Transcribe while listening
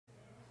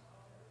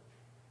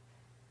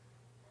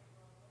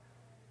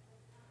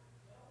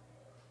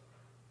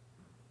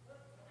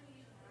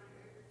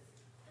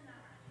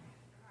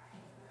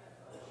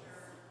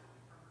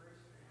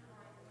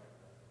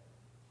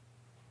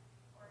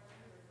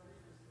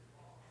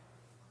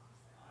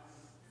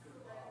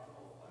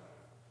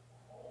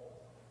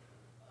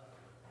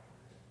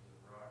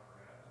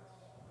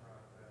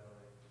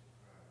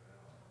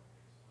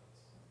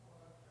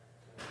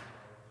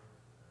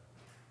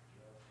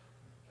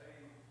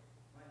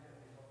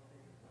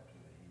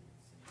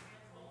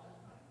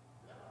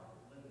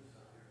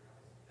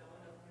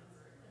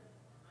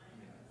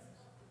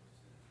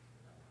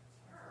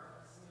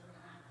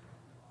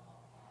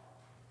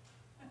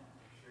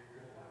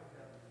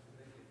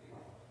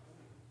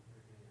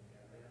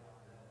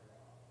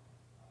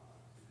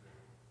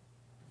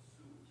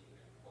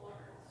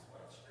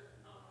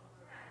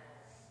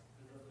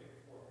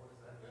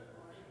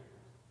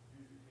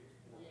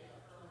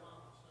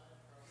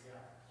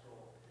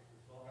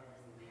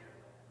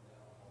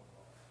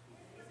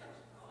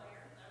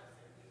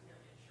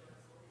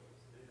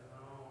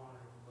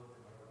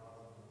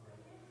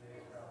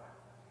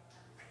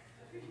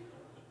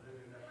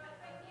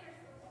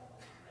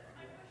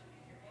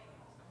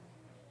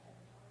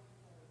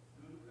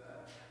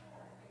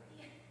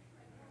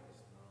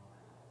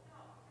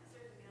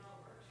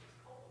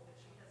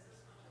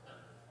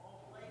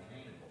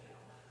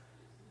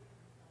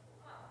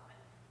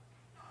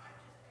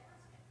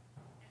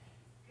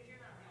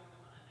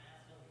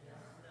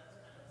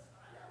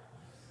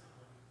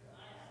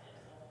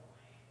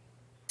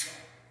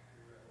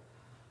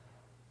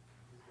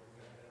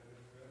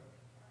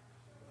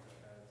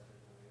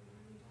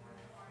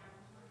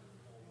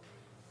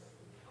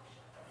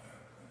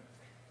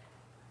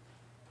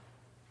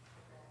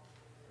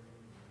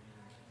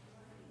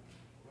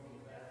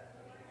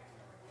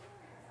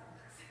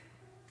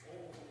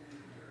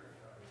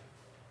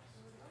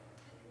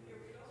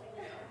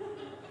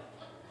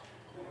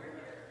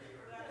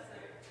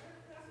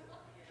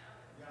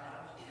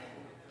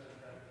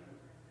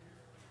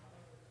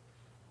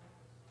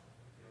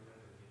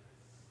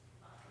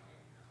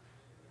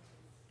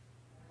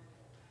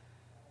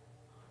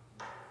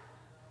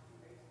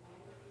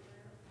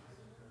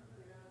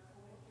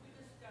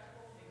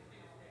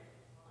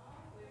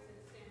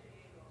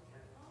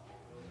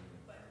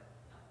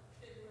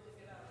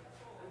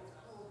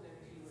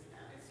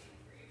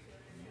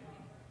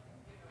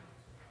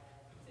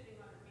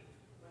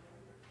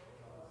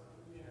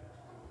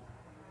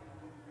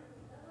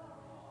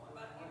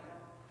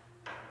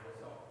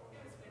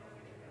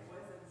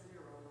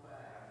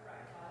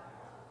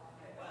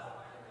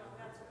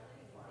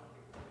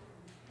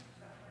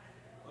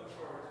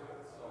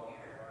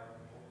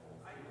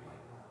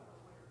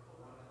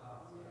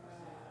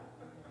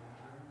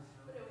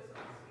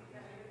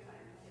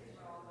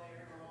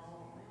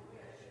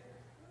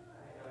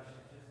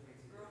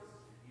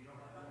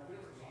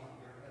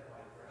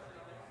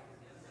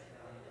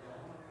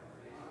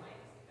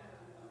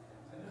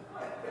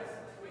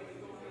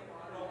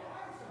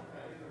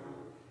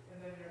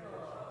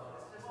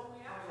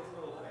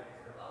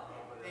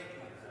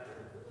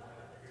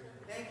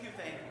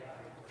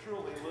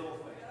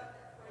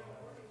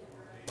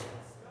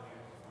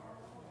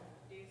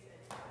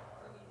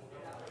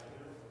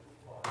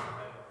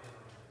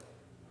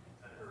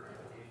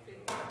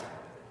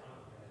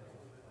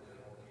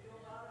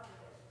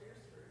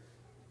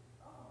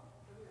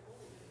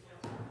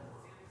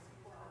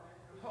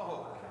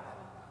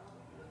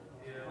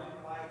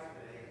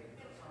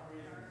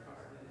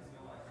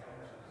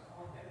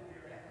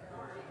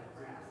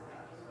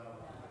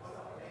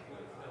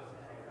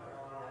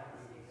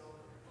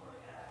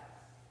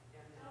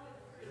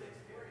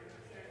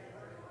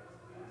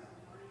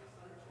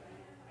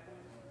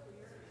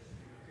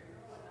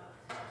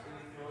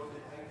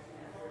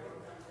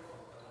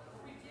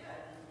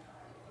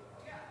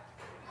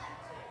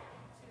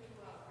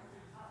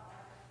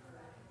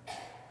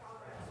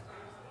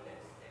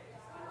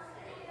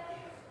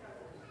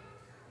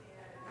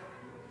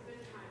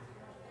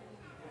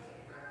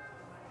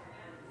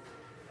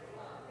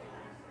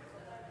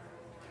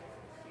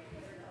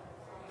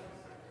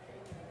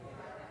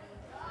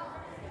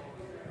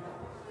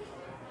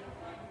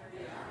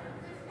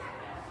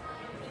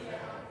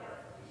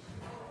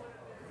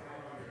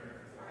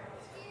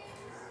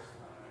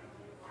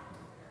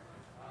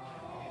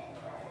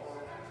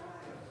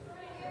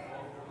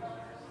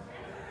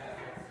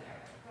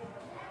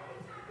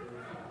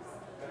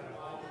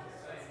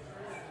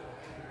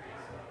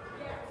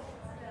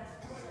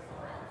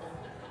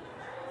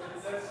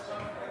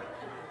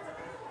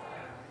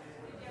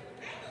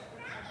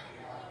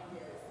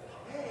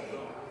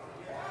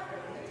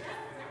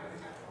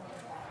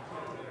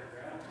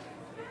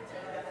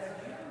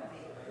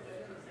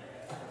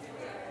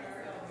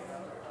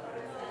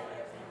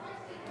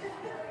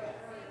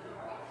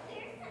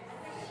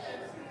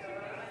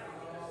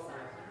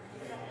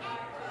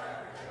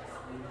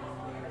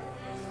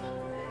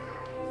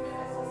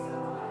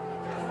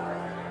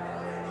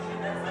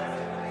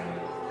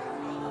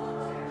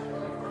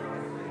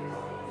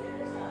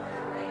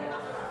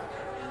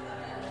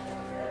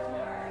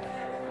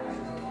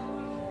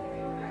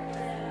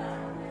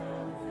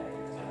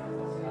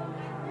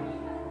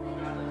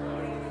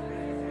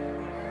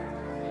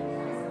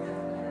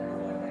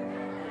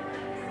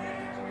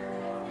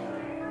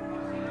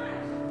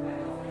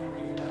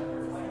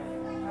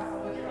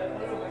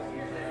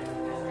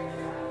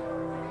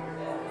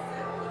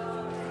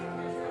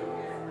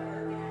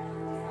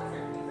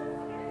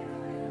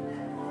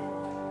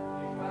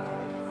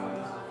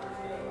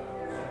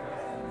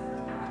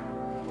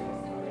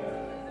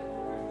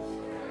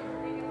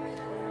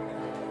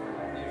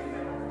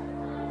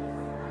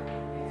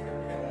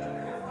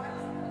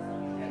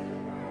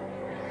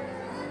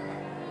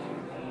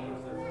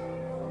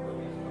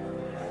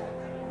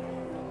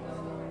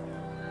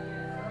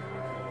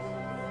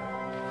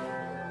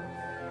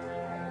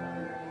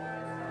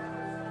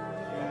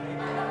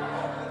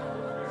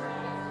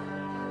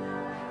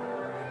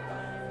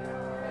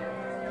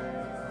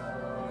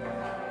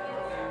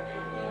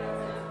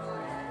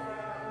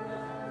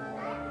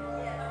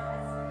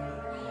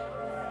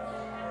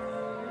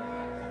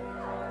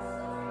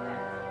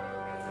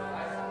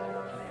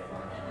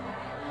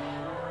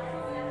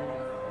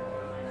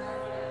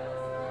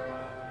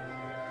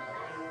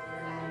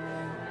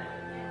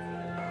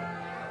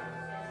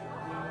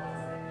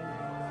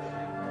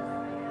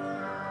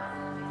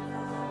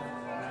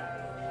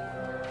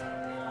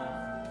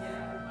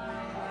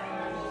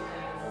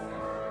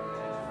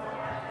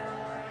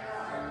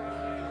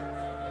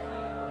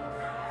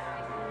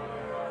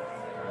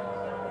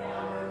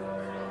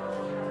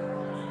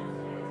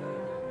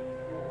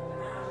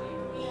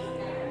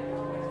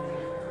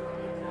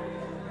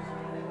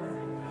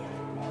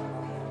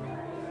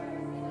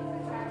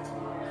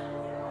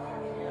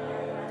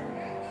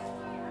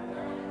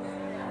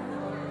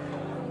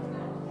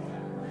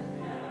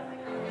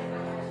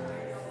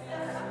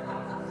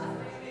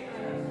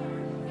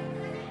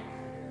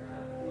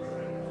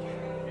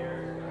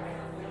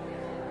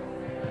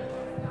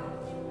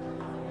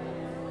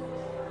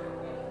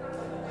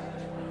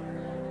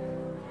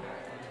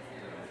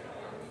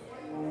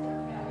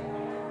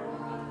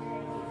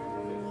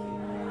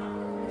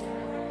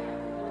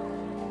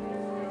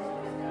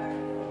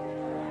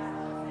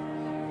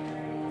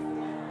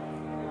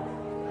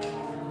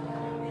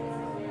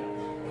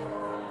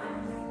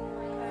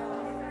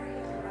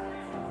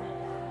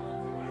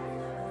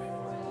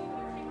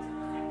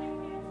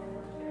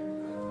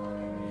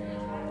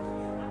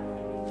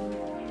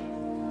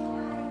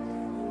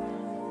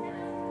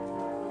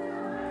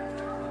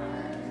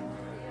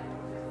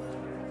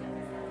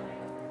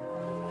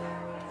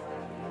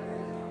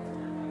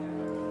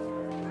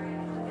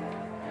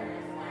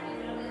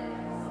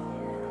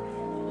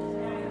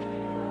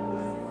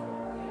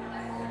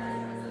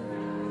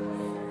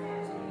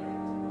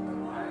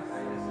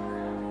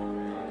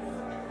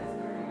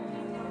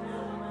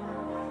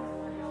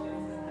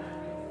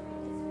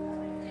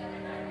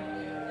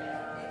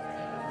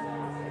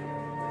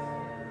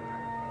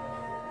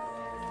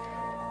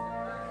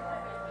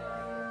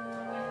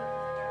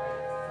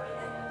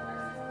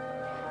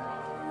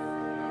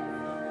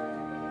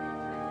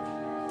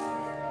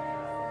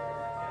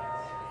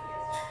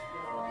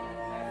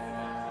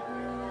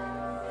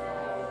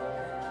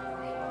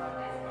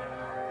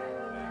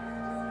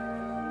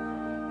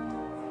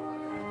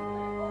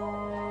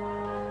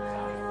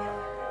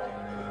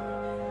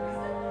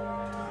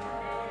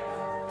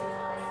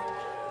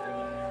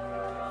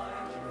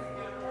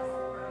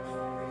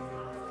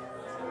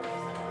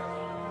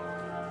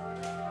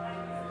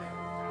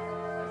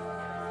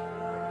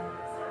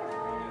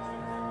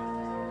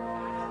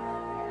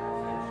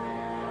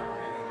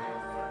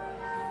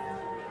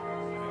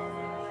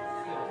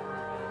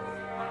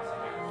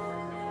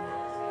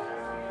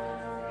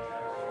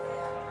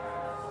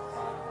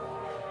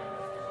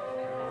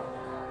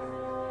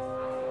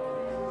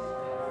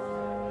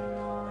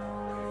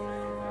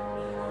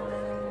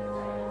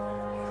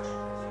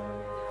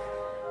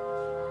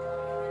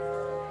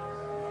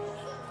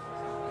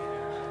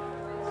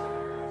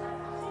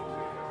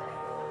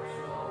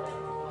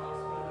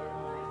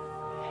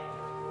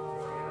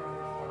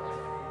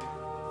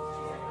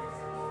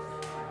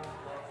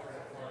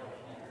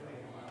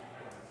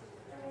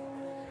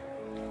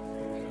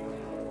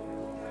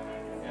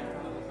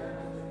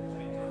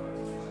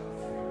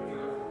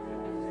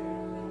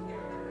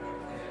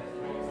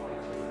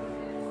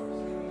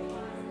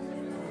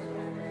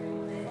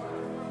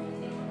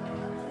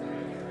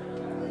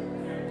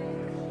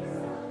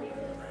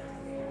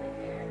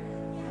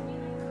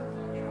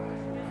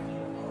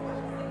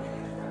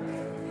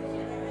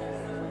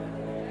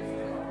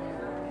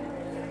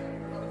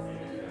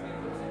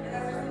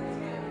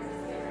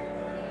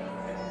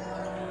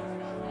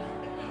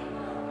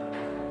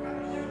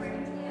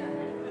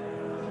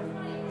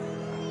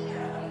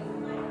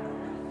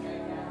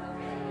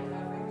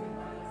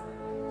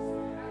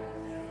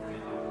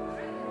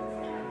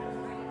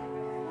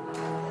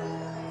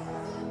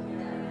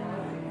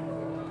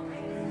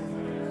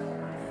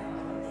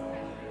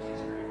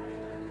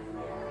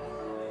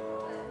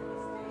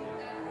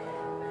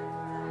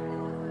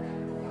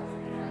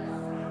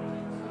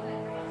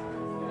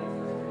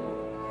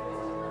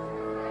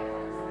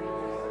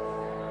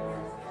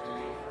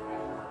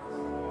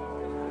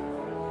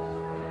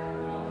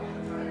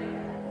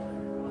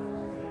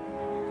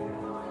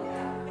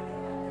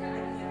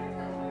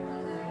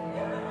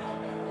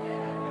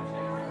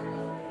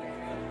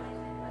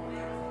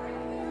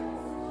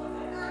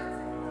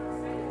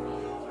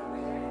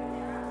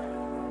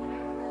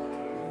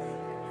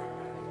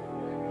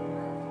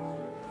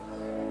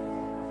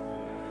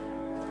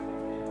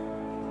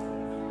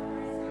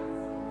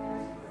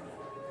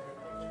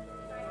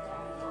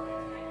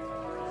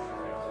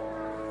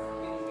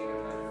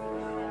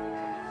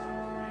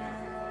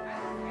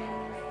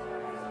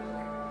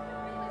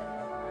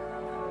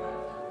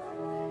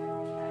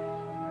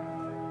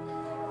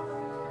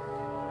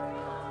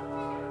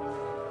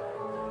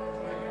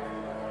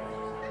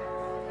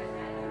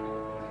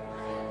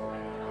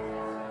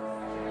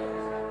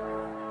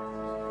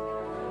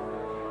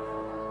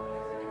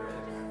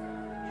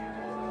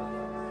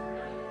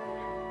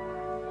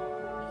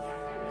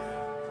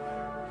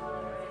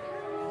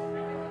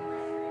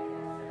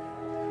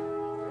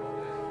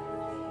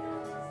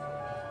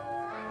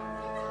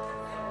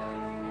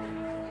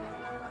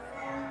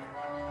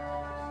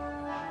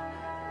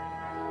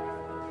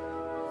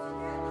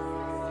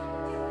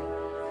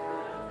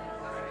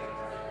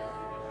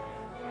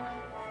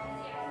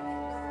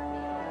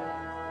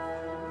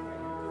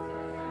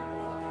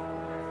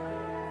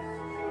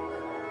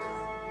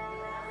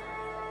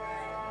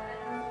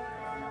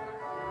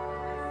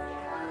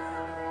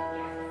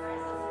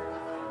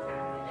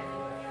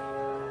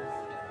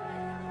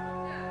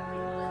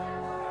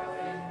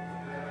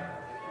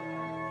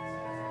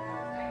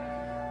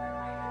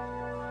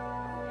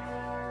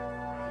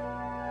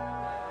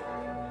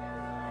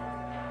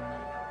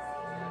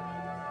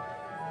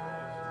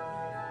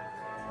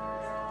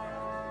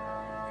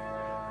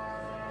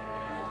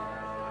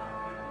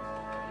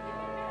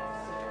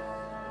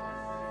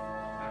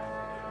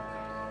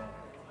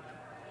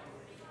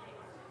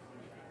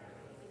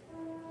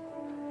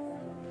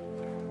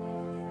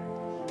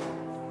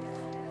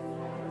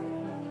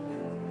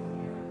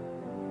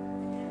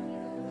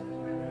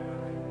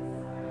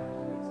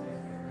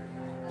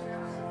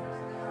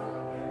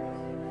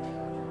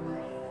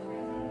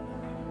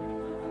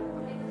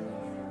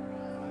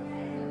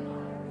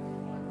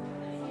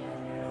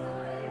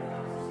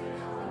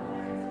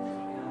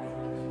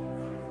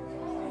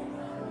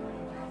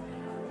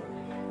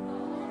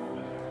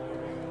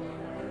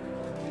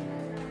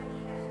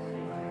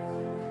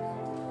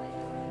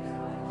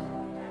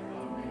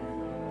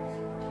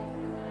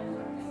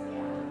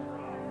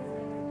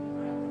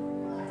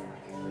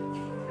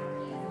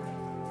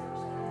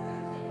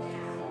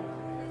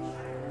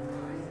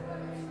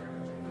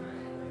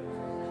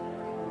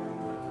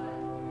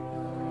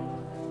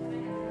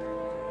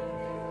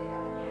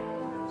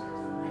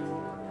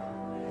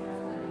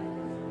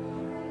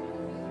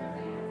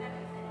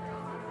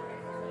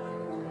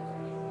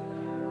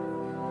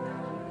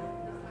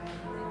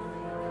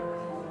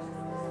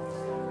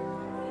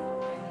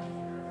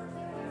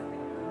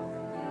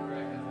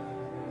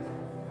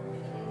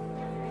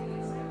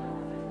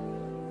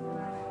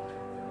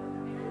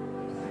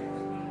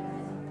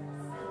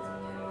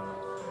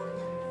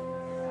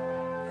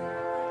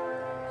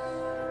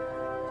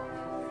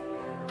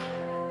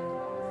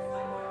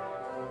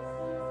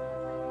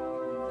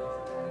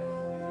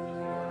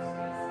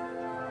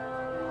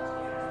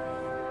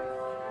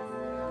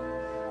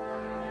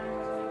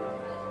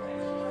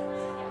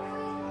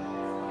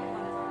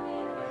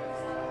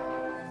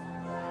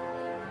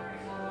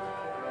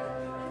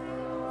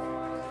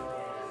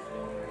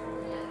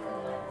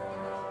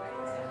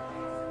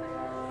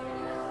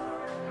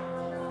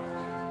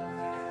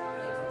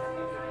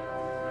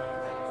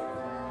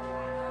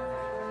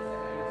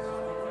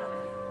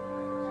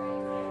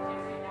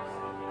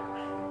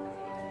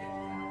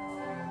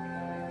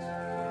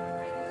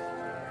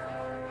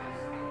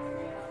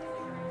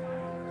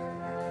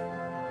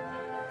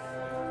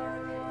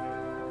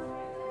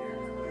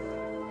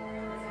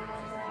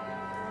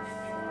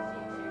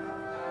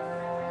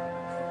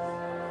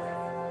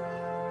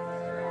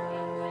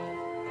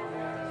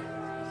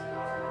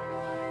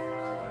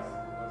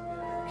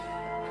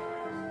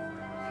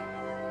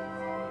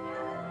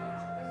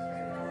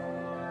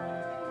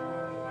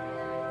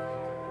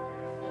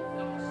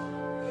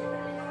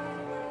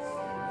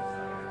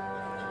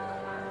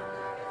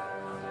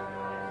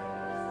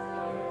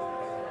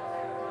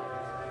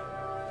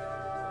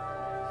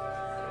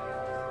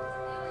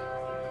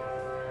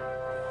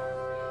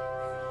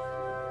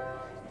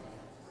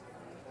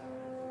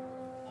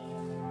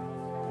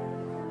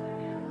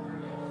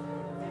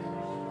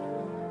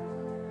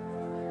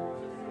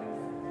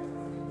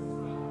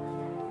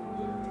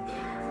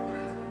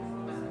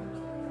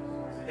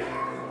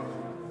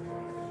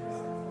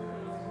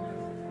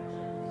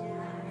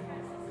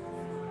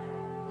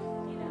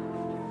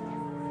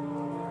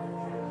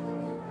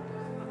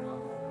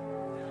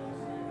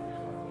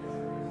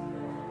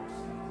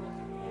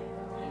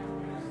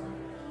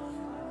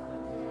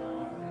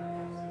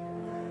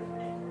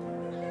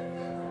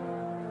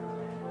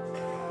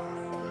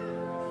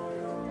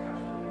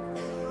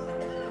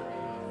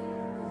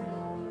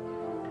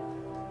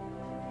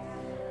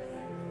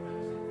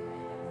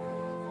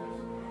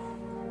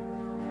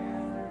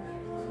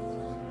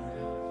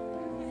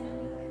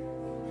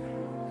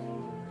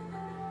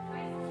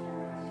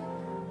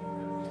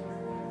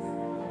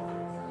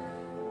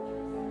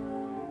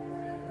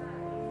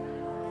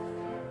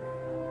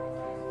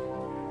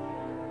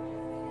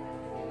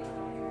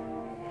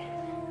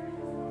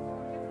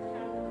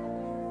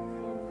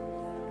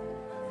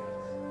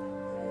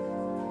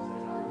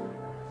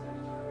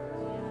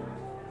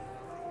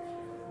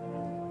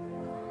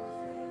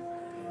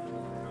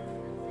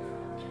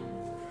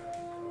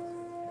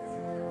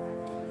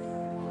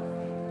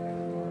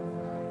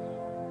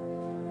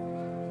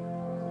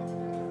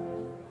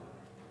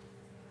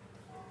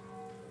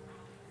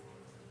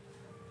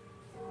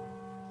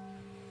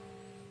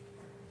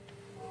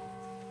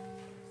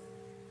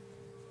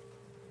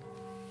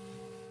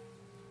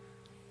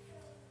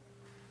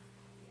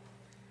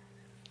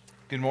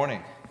Good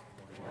morning.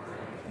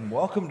 And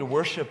welcome to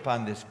worship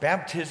on this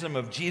Baptism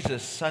of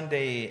Jesus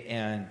Sunday,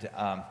 and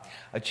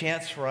a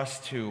chance for us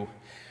to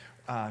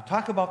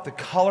talk about the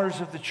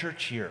colors of the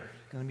church year.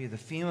 It's going to be the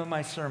theme of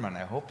my sermon.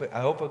 I hope it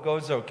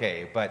goes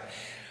okay. But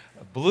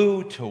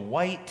blue to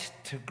white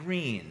to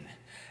green,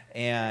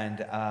 and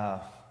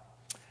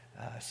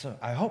so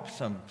I hope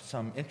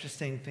some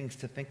interesting things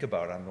to think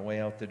about on the way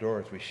out the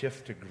door as we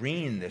shift to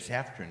green this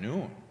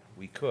afternoon.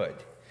 We could.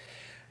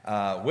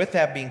 With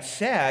that being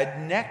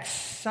said, next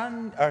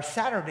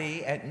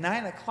Saturday at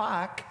 9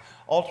 o'clock,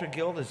 Altar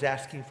Guild is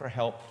asking for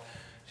help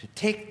to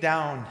take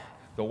down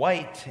the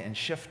white and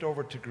shift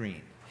over to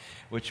green,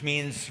 which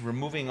means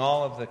removing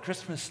all of the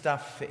Christmas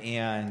stuff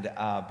and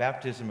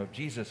Baptism of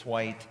Jesus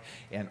white,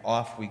 and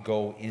off we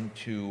go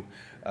into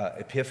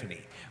Epiphany.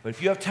 But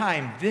if you have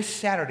time, this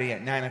Saturday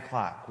at 9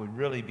 o'clock would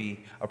really be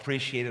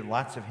appreciated.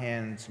 Lots of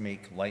hands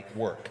make light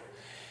work.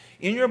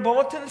 In your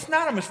bulletin, it's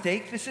not a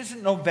mistake. This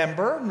isn't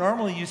November.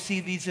 Normally you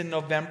see these in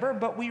November,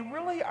 but we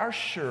really are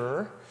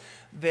sure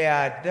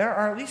that there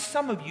are at least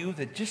some of you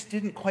that just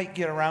didn't quite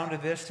get around to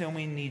this, and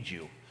we need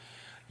you.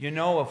 You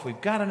know, if we've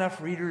got enough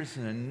readers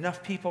and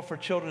enough people for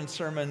children's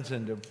sermons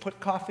and to put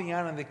coffee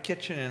on in the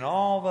kitchen and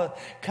all the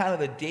kind of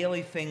the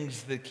daily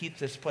things that keep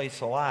this place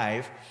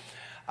alive,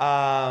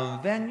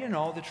 then, you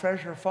know, the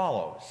treasure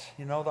follows.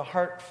 You know, the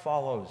heart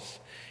follows.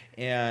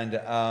 And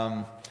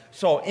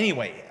so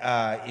anyway,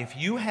 if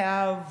you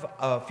have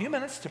a few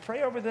minutes to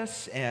pray over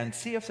this and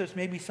see if there's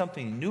maybe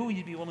something new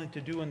you'd be willing to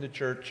do in the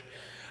church,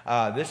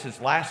 this is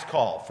last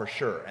call for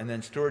sure. And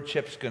then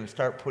Stewardship's going to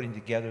start putting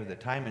together the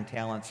Time and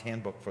Talents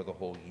handbook for the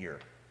whole year.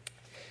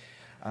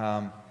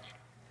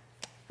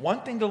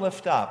 One thing to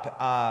lift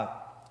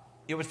up,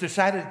 it was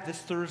decided this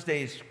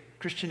Thursday's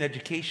Christian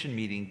education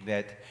meeting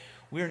that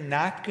we're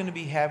not going to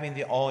be having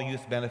the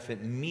all-youth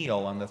benefit meal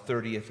on the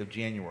 30th of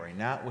January,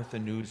 not with the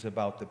news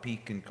about the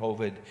peak in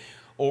COVID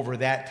over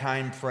that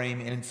time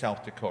frame in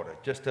South Dakota.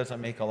 It just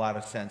doesn't make a lot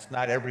of sense.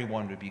 Not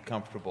everyone would be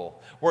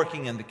comfortable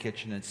working in the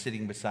kitchen and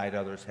sitting beside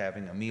others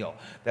having a meal.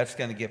 That's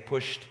going to get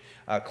pushed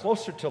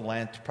closer to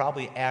Lent,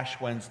 probably Ash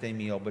Wednesday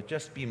meal, but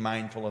just be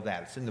mindful of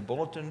that. It's in the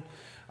bulletin.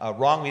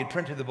 We had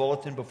printed the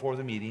bulletin before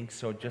the meeting,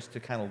 so just to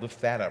kind of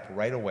lift that up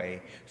right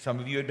away. Some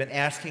of you had been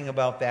asking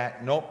about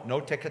that. Nope, no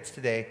tickets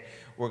today.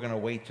 We're going to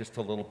wait just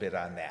a little bit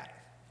on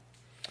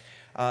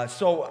that.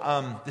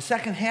 So the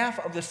second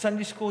half of the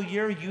Sunday school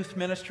year, youth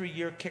ministry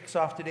year, kicks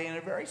off today in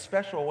a very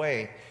special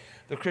way.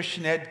 The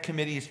Christian Ed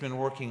Committee has been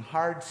working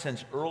hard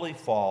since early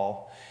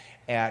fall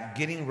at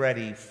getting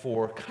ready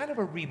for kind of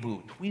a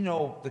reboot. We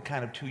know the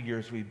kind of 2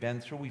 years we've been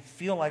through. We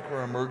feel like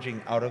we're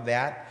emerging out of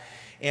that.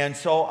 And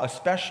so a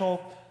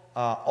special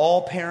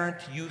all-parent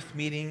youth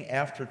meeting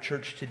after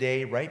church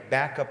today, right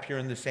back up here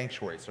in the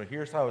sanctuary. So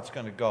here's how it's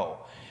going to go.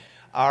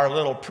 Our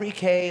little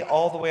pre-K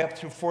all the way up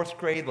through fourth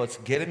grade, let's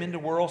get them into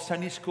World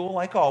Sunday School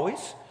like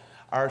always.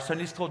 Our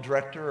Sunday School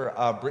director,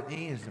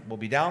 Brittany, will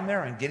be down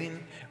there and getting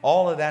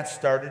all of that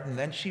started, and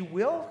then she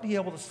will be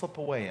able to slip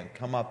away and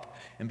come up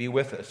and be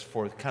with us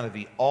for kind of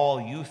the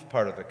all-youth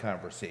part of the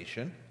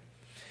conversation.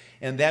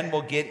 And then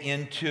we'll get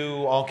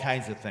into all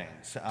kinds of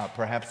things,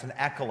 perhaps an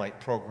acolyte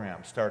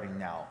program starting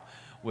now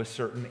with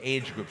certain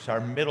age groups, our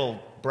middle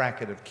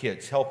bracket of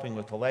kids, helping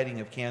with the lighting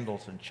of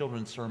candles and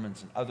children's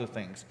sermons and other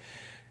things.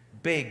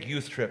 Big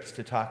youth trips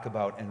to talk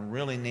about and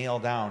really nail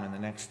down in the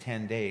next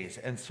 10 days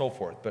and so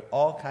forth. But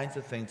all kinds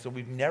of things that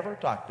we've never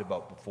talked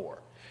about before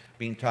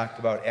being talked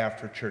about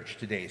after church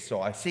today.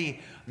 So I see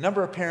a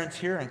number of parents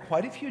here and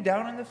quite a few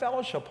down in the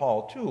fellowship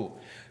hall too.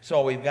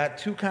 So we've got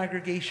 2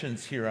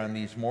 congregations here on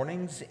these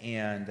mornings,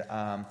 and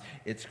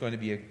it's going to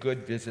be a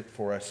good visit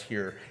for us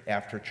here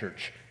after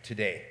church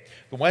today.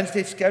 The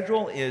Wednesday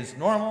schedule is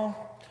normal.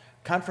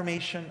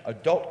 Confirmation,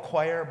 adult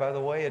choir. By the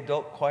way,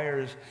 adult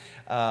choir is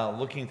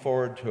looking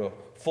forward to a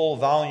full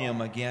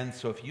volume again.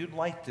 So if you'd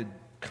like to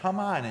come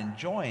on and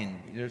join,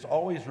 there's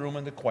always room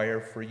in the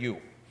choir for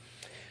you.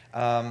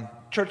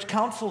 Church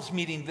council's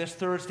meeting this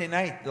Thursday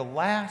night, the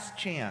last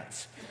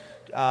chance.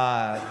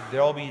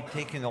 They'll be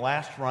taking the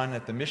last run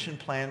at the mission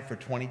plan for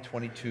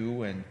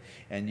 2022,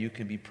 and you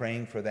can be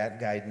praying for that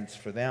guidance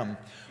for them.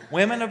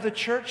 Women of the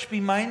church,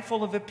 be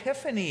mindful of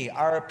Epiphany,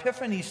 our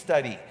Epiphany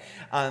study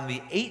on the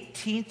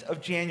 18th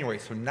of January.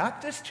 So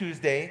not this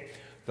Tuesday,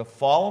 the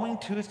following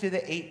Tuesday,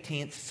 the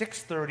 18th,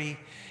 6:30,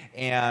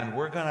 and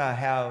we're going to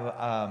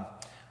have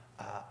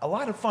a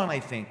lot of fun, I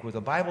think, with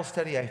a Bible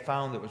study I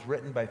found that was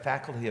written by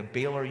faculty of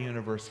Baylor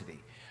University.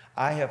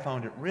 I have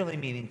found it really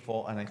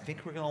meaningful, and I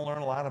think we're going to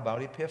learn a lot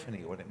about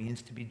Epiphany, what it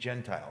means to be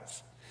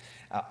Gentiles,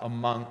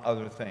 among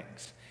other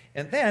things.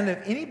 And then,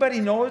 if anybody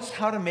knows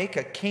how to make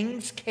a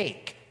king's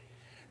cake,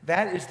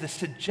 that is the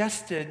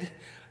suggested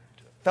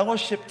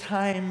fellowship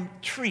time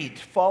treat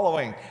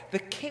following. The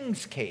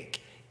king's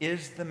cake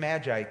is the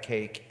Magi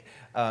cake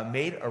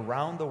made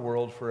around the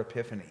world for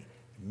Epiphany.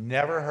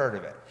 Never heard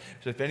of it.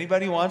 So if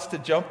anybody wants to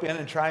jump in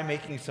and try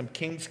making some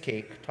king's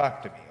cake,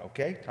 talk to me,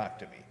 okay? Talk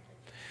to me.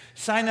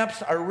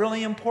 Sign-ups are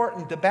really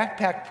important. The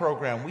backpack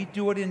program, we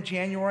do it in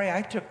January.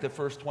 I took the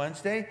first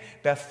Wednesday.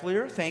 Beth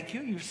Fleer, thank you.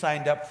 You've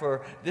signed up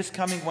for this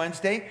coming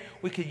Wednesday.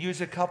 We could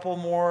use a couple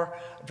more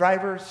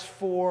drivers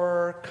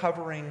for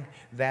covering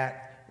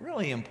that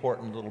really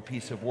important little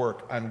piece of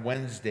work on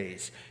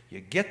Wednesdays. You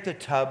get the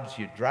tubs,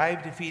 you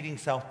drive to Feeding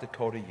South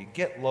Dakota, you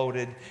get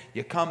loaded,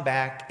 you come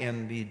back,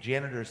 and the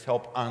janitors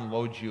help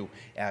unload you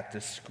at the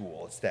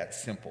school. It's that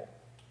simple.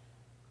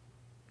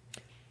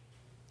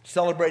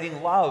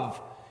 Celebrating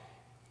Love,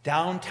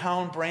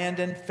 downtown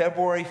Brandon,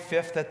 February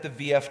 5th at the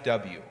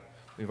VFW.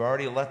 We've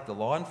already let the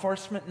law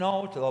enforcement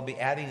know, so they'll be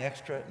adding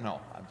extra.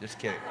 No, I'm just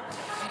kidding.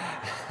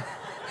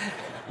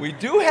 We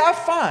do have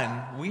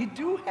fun. We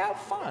do have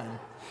fun.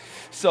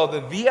 So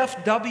the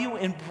VFW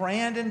in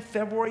Brandon,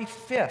 February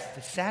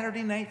 5th,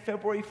 Saturday night,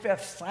 February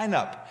 5th.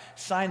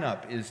 Sign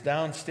up is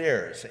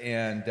downstairs,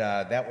 and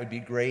that would be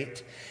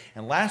great.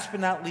 And last but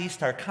not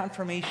least, our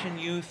confirmation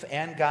youth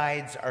and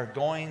guides are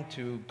going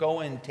to go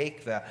and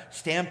take the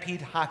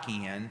Stampede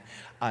Hockey in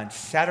on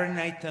Saturday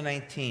night the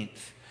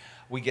 19th.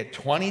 We get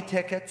 20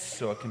 tickets,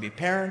 so it can be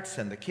parents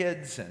and the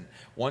kids, and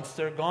once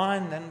they're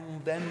gone,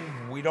 then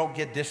we don't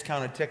get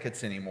discounted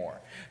tickets anymore.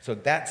 So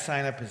that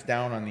sign-up is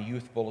down on the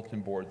youth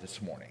bulletin board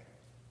this morning.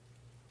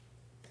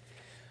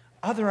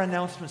 Other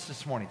announcements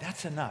this morning.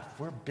 That's enough.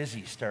 We're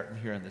busy starting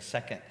here in the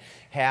second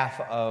half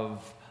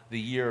of the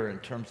year in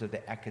terms of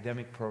the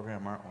academic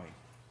program, aren't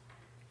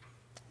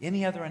we?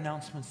 Any other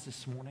announcements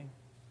this morning?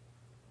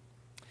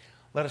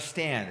 Let us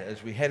stand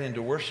as we head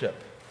into worship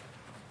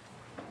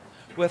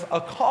with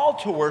a call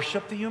to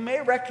worship that you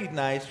may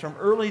recognize from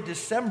early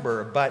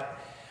December, but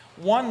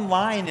one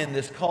line in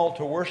this call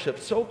to worship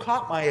so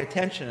caught my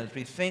attention as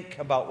we think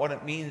about what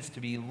it means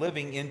to be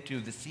living into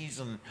the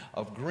season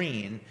of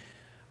green.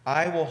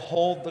 I will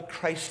hold the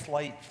Christ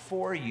light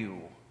for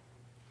you.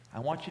 I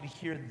want you to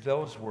hear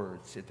those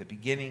words at the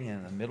beginning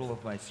and the middle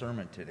of my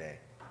sermon today.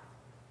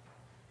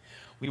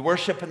 We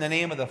worship in the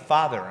name of the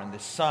Father and the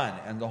Son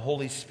and the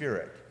Holy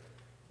Spirit.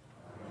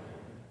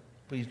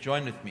 Please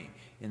join with me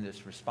in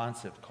this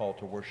responsive call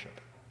to worship.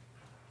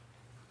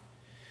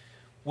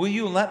 Will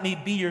you let me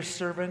be your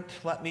servant?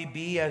 Let me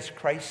be as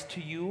Christ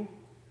to you?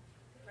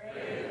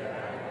 Pray that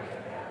I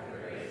might have the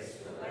grace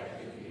to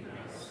let you be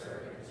my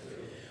servant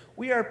too.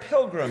 We are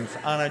pilgrims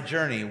on a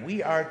journey.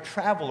 We are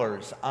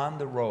travelers on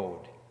the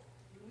road.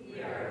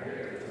 We are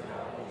here to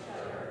help each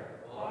other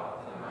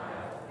walk the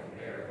mile and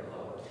bear the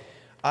load.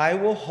 I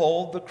will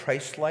hold the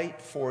Christ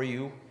light for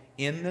you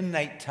in the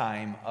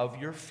nighttime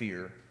of your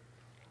fear.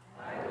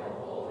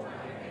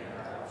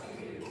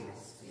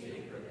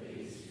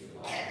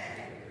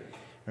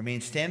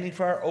 Remain standing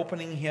for our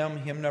opening hymn,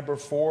 hymn number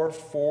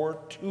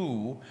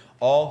 442,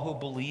 All Who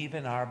Believe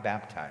and Are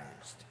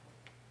Baptized.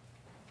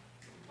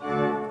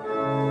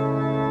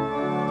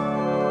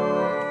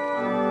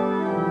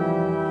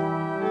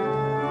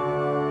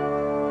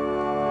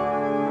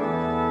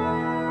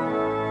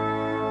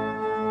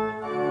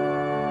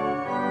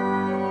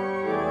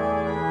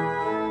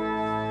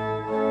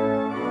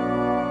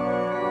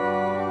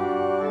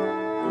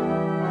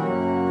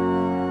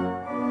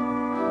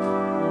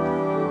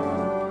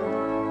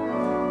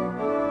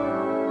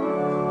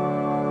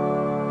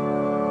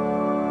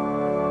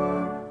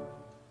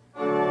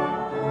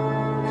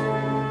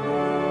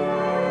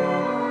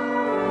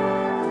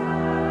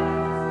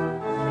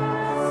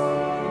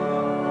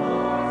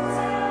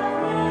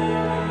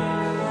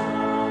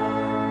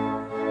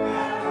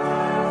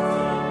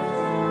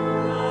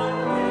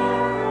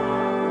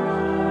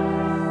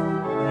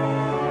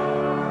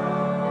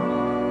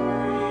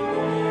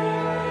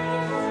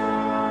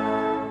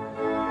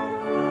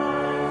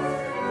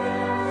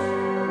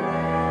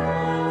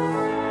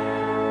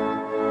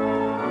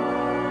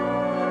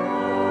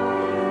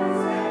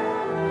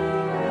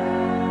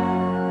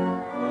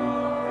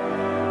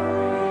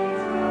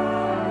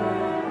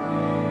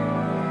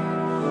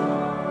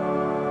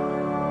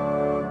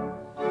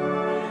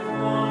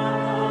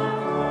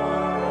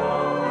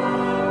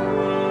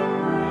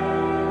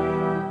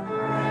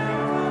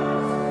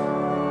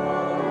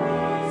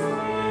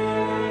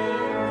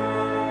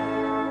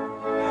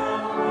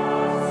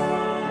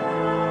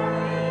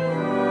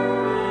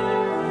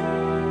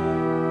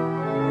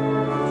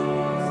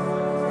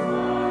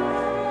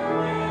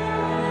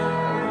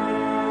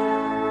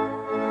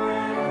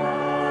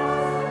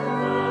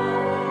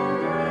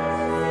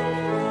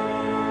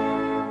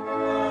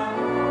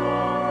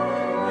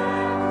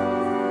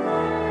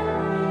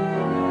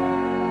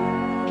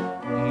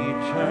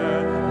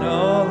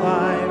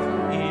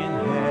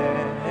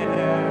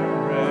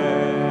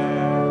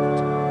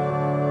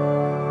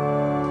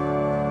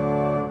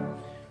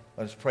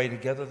 Let us pray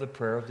together the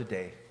prayer of the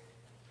day.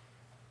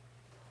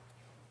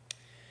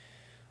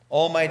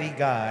 Almighty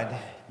God,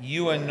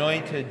 you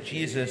anointed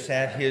Jesus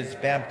at his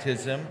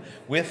baptism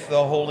with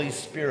the Holy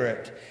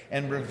Spirit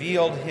and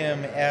revealed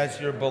him as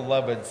your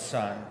beloved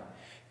Son.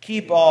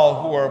 Keep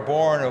all who are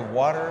born of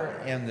water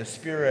and the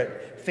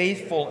Spirit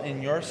faithful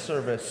in your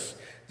service,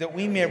 that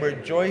we may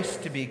rejoice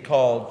to be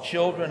called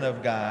children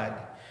of God.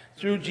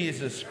 through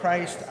Jesus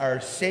Christ,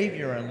 our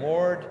Savior and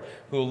Lord,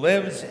 who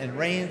lives and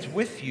reigns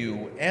with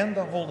you and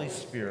the Holy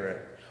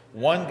Spirit,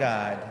 one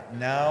God,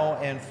 now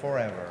and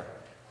forever.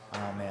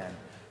 Amen.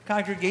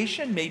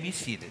 Congregation may be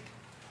seated.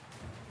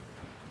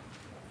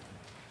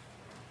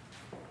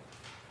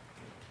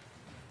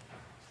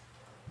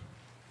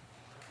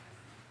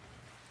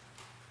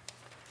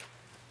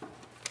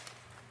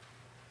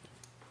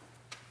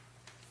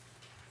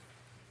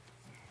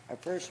 Our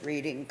first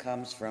reading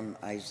comes from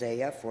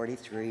Isaiah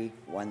 43,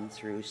 1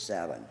 through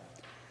 7.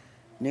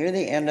 Near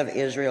the end of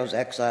Israel's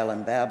exile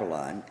in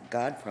Babylon,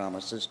 God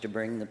promises to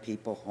bring the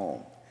people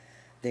home.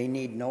 They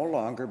need no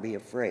longer be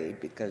afraid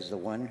because the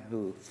one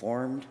who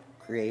formed,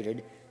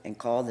 created, and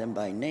called them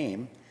by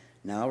name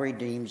now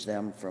redeems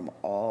them from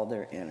all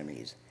their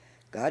enemies.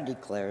 God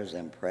declares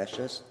them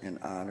precious and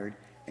honored,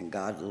 and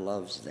God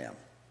loves them.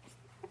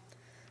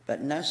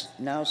 But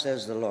now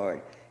says the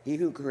Lord, He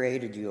who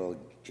created you, O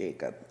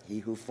Jacob, He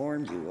who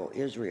formed you, O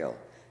Israel,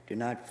 do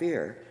not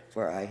fear,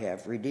 for I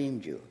have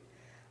redeemed you.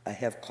 I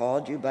have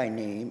called you by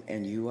name,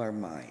 and you are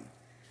mine.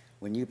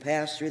 When you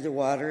pass through the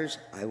waters,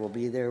 I will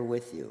be there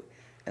with you,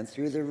 and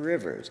through the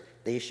rivers,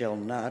 they shall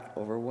not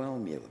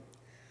overwhelm you.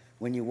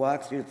 When you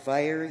walk through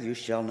fire, you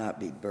shall not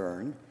be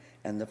burned,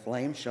 and the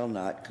flame shall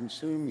not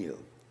consume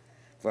you.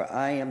 For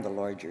I am the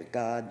Lord your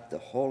God, the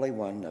Holy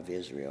One of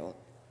Israel,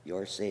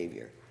 your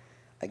Savior.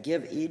 I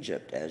give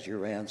Egypt as your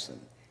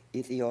ransom.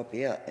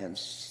 Ethiopia and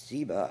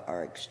Seba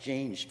are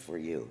exchanged for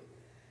you.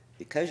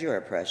 Because you are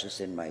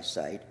precious in my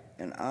sight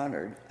and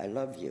honored, I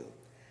love you.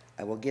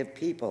 I will give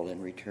people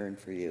in return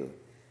for you,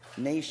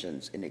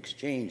 nations in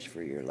exchange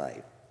for your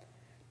life.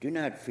 Do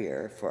not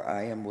fear, for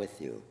I am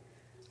with you.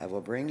 I will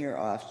bring your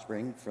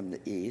offspring from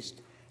the east,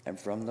 and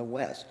from the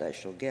west I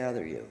shall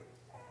gather you.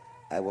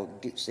 I will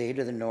say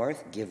to the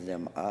north, give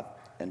them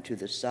up, and to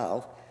the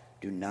south,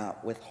 do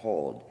not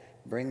withhold.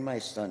 Bring my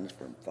sons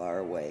from far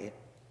away,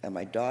 and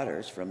my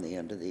daughters from the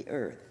end of the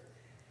earth.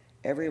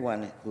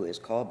 Everyone who is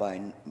called by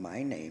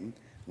my name,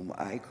 whom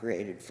I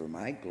created for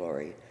my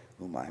glory,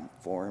 whom I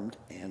formed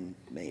and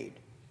made.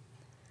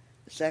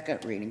 The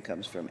second reading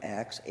comes from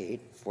Acts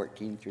 8,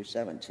 14 through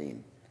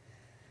 17.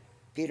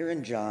 Peter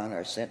and John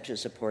are sent to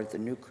support the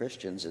new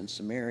Christians in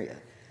Samaria,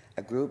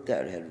 a group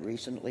that had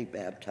recently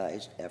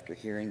baptized after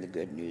hearing the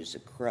good news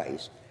of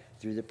Christ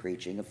through the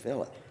preaching of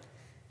Philip.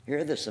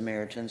 Here the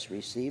Samaritans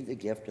received the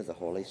gift of the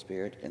Holy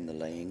Spirit in the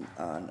laying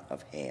on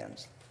of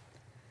hands.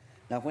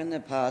 Now when the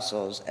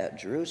apostles at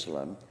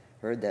Jerusalem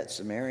heard that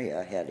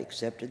Samaria had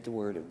accepted the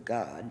word of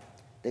God,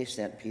 they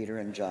sent Peter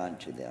and John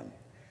to them.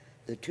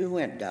 The two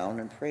went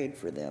down and prayed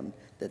for them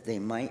that they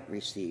might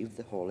receive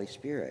the Holy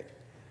Spirit.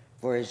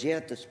 For as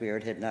yet the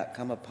Spirit had not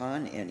come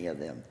upon any of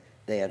them.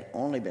 They had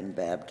only been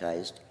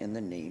baptized in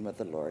the name of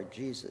the Lord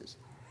Jesus.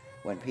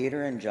 When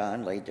Peter and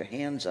John laid their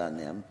hands on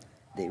them,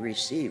 they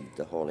received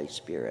the Holy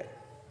Spirit.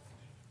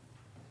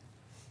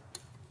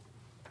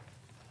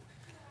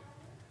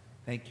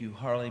 Thank you,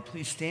 Harley.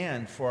 Please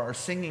stand for our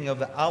singing of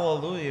the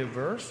Alleluia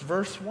verse,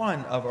 verse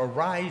 1 of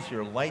Arise,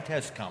 Your Light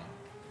Has Come.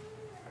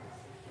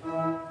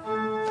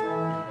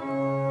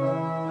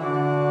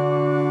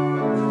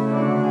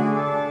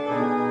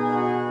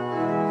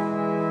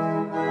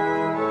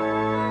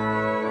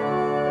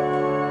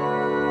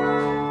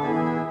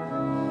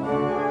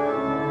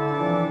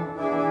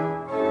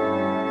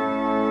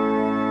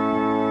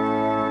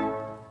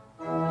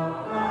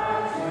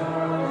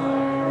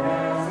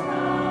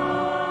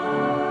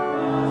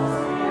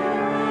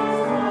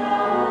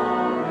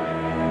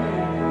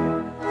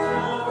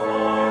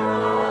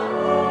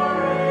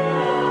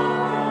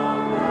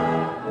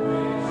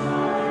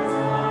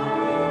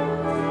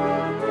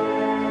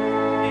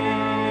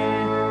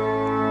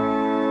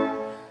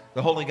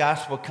 The Holy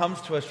Gospel comes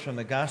to us from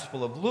the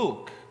Gospel of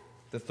Luke,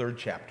 the 3rd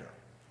chapter.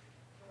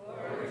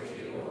 Glory to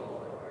you, O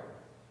Lord.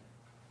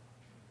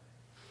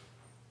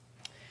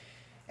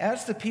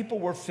 As the people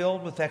were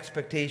filled with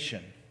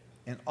expectation,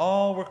 and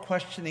all were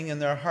questioning in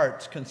their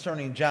hearts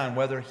concerning John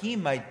whether he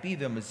might be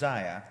the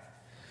Messiah,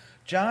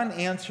 John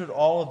answered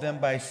all of them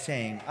by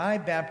saying, I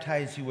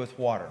baptize you with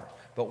water,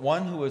 but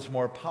one who is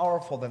more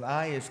powerful than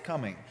I is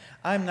coming.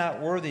 I'm not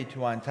worthy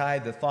to untie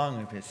the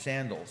thong of his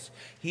sandals.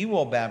 He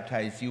will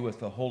baptize you with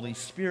the Holy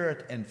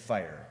Spirit and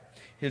fire.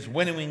 His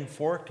winnowing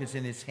fork is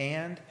in his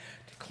hand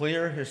to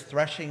clear his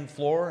threshing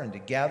floor and to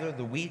gather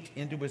the wheat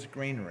into his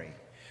granary.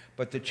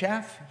 But the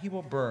chaff he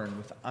will burn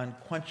with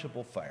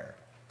unquenchable fire.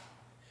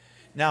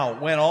 Now,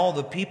 when all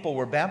the people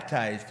were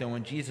baptized, and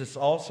when Jesus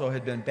also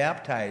had been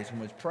baptized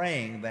and was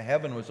praying, the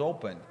heaven was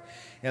opened,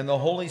 and the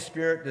Holy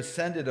Spirit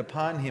descended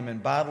upon him in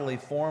bodily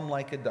form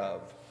like a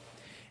dove.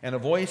 And a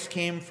voice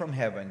came from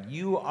heaven,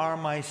 You are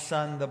my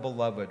Son, the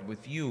Beloved.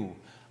 With you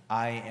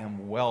I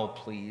am well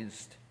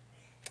pleased.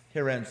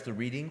 Here ends the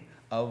reading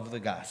of the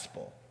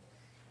Gospel.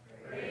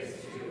 Praise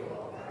to you,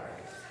 O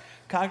Christ.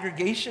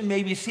 Congregation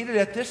may be seated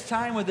at this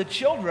time with the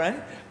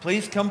children.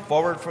 Please come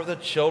forward for the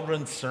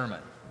children's sermon.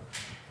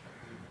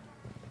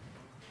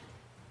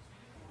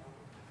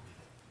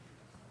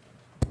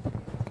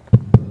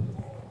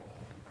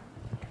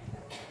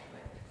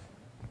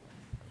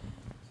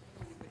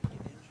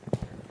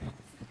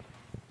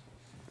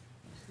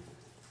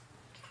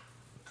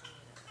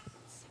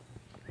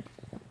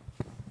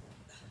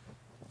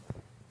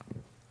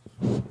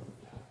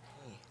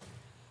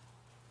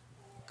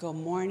 Good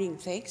morning.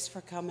 Thanks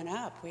for coming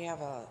up. We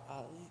have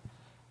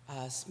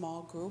a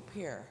small group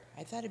here.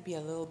 I thought it'd be a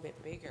little bit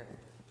bigger.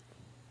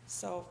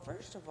 So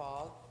first of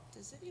all,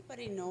 does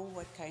anybody know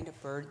what kind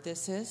of bird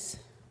this is?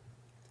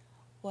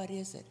 What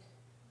is it?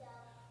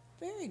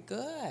 Very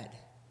good.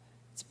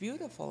 It's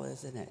beautiful,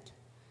 isn't it?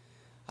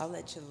 I'll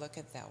let you look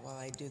at that while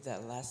I do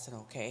that lesson,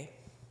 okay?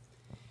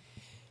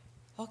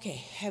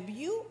 Okay, have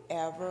you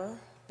ever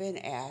been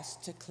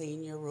asked to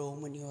clean your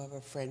room when you have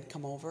a friend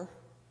come over?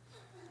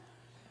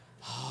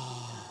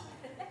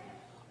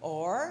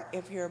 Or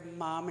if your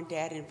mom and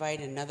dad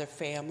invite another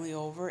family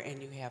over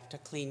and you have to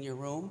clean your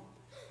room?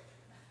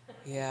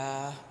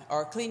 Yeah,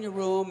 or clean your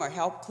room or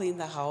help clean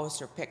the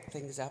house or pick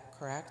things up,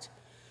 correct?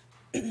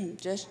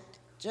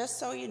 Just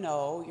so you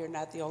know, you're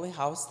not the only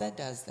house that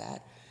does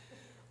that.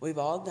 We've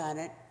all done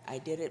it. I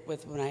did it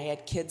when I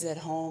had kids at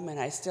home, and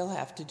I still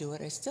have to do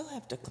it. I still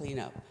have to clean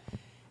up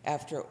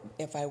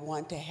if I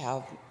want to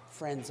have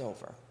friends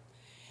over.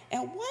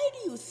 And why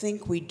do you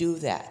think we do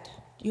that?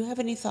 Do you have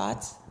any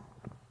thoughts?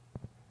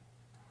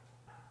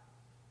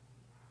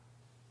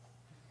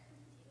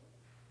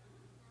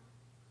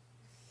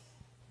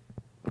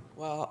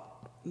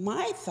 Well,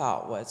 my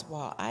thought was,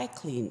 while I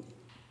clean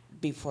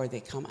before they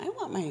come, I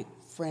want my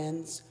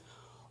friends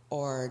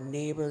or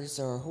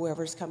neighbors or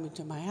whoever's coming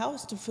to my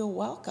house to feel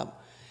welcome.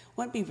 It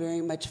wouldn't be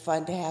very much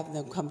fun to have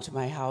them come to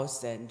my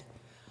house and,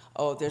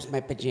 oh, there's my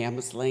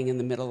pajamas laying in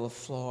the middle of the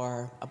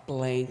floor, a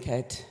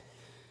blanket,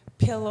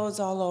 pillows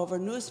all over,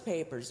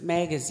 newspapers,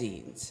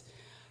 magazines,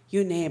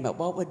 you name it.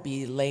 What would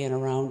be laying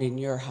around in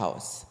your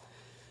house?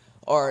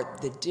 Or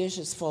the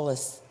dishes full of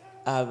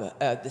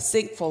the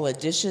sink full of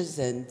dishes,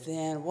 and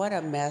then what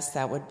a mess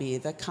that would be.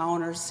 The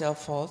counter still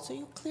full. So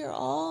you clear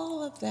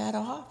all of that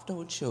off,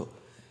 don't you?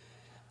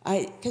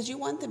 Because you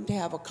want them to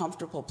have a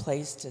comfortable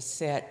place to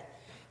sit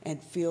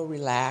and feel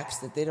relaxed,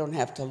 that they don't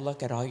have to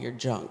look at all your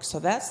junk. So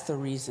that's the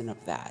reason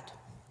of that.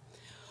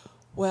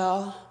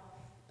 Well,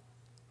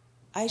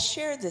 I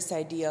shared this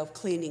idea of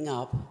cleaning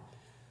up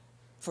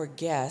for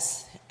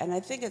guests, and I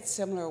think it's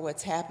similar to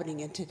what's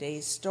happening in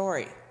today's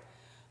story.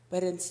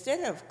 But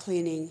instead of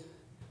cleaning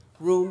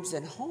rooms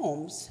and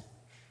homes,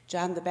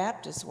 John the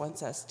Baptist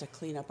wants us to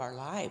clean up our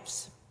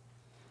lives.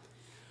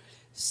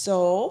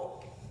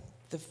 So,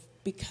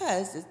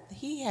 because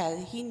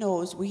he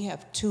knows we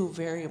have two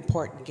very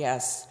important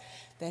guests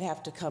that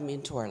have to come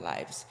into our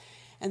lives.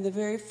 And the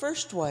very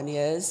first one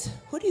is,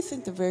 who do you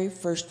think the very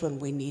first one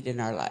we need in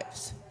our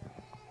lives?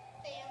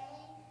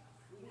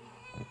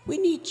 Family. We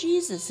need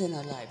Jesus in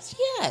our lives.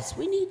 Yes,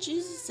 we need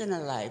Jesus in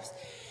our lives.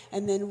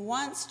 And then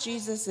once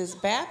Jesus is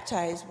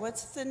baptized,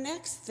 what's the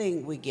next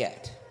thing we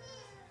get?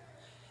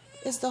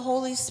 Is the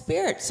Holy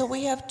Spirit. So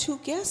we have two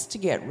guests to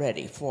get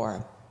ready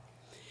for.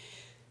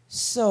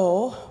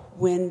 So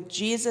when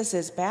Jesus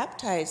is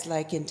baptized,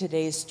 like in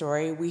today's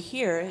story, we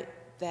hear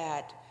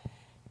that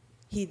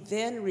he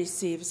then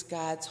receives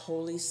God's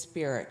Holy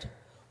Spirit.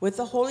 With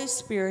the Holy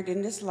Spirit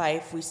in his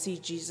life, we see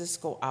Jesus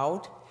go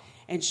out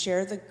and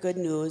share the good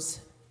news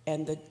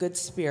and the good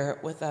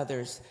spirit with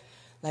others,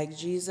 like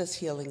Jesus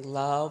healing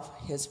love,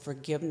 his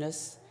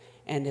forgiveness,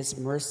 and his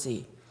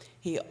mercy.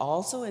 He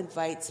also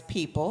invites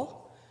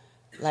people,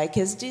 like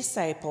his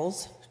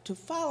disciples, to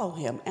follow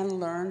him and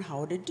learn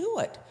how to do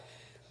it,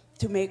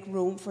 to make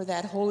room for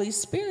that Holy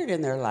Spirit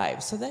in their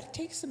lives. So that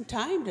takes some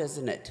time,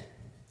 doesn't it?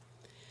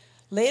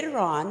 Later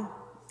on,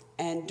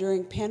 and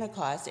during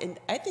Pentecost, and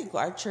I think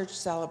our church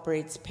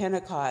celebrates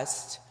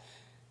Pentecost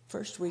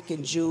first week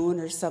in June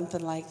or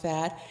something like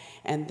that,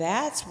 and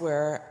that's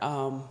where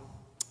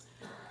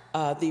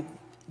the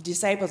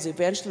disciples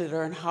eventually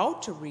learn how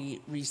to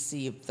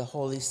receive the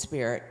Holy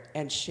Spirit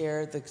and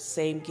share the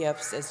same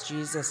gifts as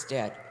Jesus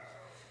did.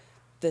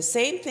 The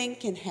same thing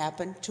can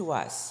happen to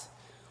us.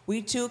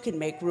 We too can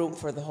make room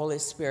for the Holy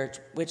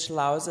Spirit, which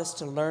allows us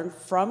to learn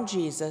from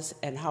Jesus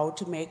and how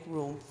to make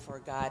room for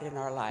God in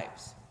our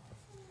lives.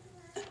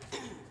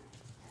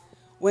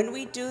 When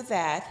we do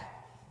that,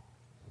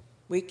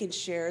 we can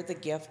share the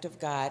gift of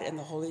God and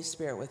the Holy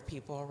Spirit with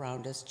people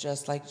around us,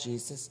 just like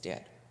Jesus did.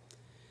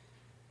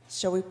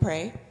 Shall we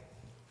pray?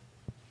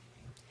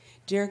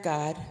 Dear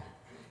God,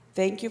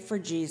 thank you for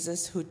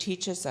Jesus, who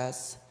teaches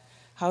us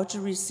how to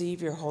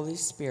receive your Holy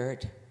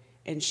Spirit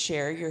and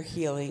share your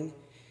healing,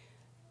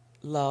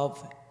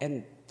 love,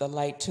 and the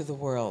light to the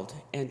world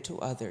and to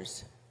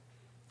others.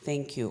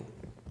 Thank you.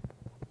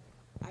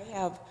 I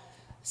have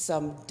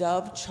some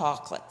Dove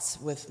chocolates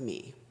with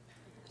me.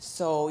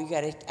 So you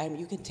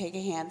can take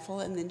a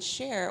handful and then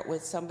share it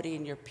with somebody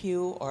in your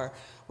pew or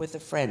with a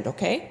friend,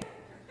 okay?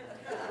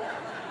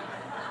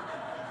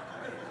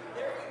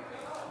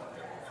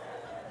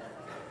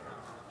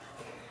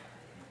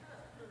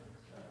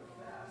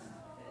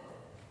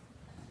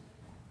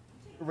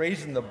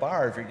 Raising the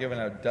bar if you're giving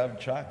out Dove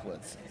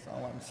chocolates. That's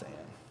all I'm saying.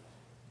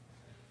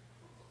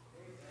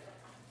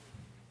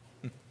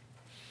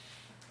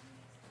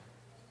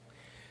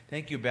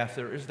 Thank you, Beth.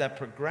 There is that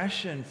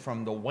progression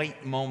from the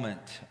white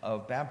moment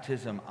of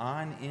baptism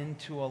on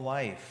into a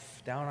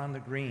life down on the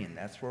green.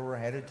 That's where we're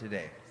headed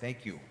today.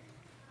 Thank you.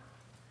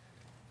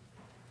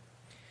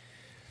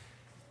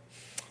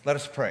 Let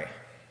us pray.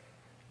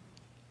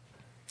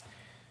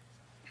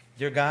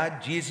 Dear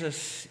God,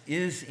 Jesus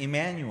is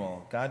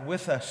Emmanuel, God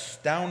with us,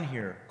 down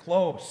here,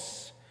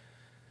 close,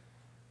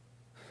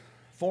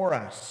 for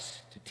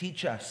us, to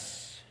teach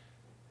us,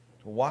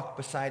 to walk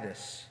beside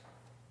us,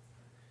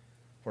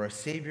 for a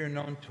Savior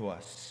known to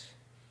us.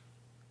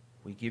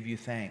 We give you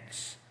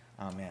thanks.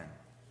 Amen.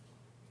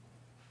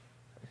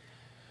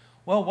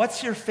 Well,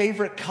 what's your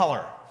favorite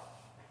color?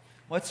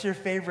 What's your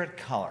favorite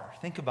color?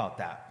 Think about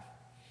that.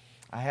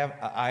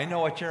 I know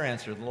what your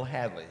answer is, little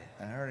Hadley.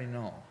 I already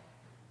know.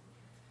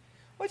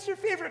 What's your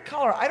favorite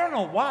color? I don't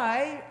know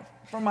why.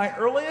 From my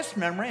earliest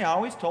memory, I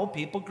always told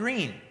people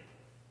green.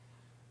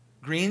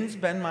 Green's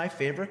been my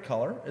favorite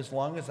color as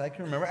long as I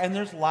can remember. And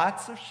there's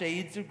lots of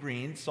shades of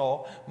green,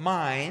 so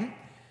mine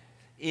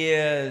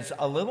is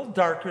a little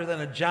darker than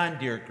a John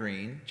Deere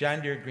green.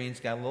 John Deere green's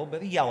got a little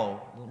bit of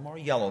yellow, a little more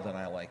yellow than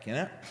I like in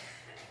it.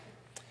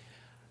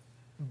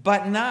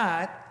 But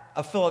not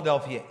a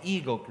Philadelphia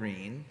Eagle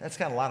green. That's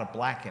got a lot of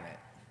black in it.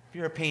 If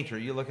you're a painter,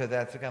 you look at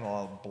that, it's got a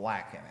lot of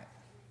black in it.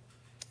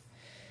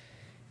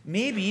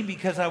 Maybe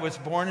because I was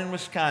born in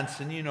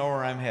Wisconsin, you know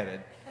where I'm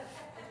headed.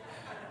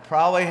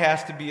 Probably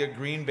has to be a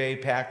Green Bay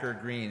Packer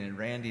green, and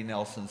Randy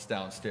Nelson's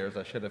downstairs.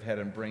 I should have had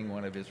him bring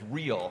one of his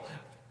real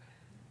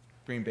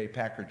Green Bay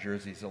Packer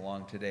jerseys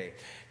along today.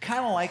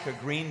 Kind of like a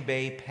Green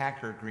Bay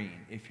Packer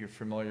green, if you're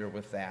familiar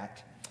with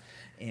that.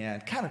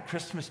 And kind of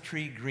Christmas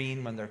tree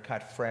green when they're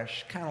cut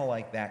fresh, kind of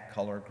like that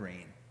color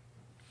green.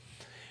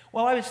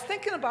 Well, I was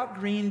thinking about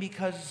green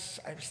because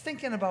I was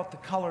thinking about the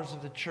colors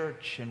of the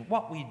church and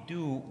what we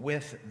do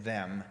with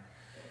them.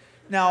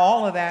 Now,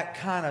 all of that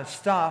kind of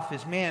stuff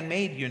is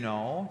man-made, you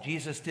know.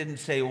 Jesus didn't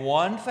say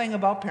one thing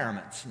about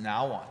paraments,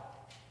 not one.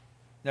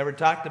 Never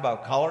talked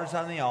about colors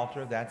on the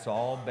altar. That's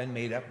all been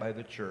made up by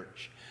the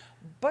church.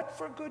 But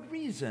for good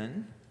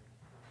reason.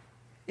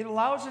 It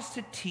allows us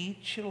to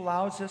teach. It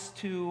allows us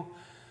to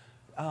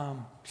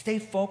stay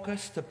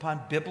focused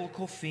upon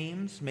biblical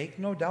themes. Make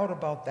no doubt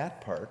about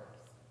that part.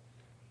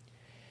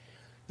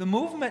 The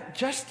movement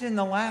just in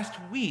the last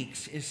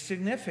weeks is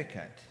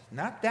significant.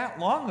 Not that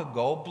long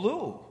ago,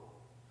 blue.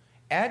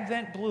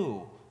 Advent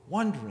blue.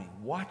 Wondering,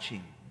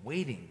 watching,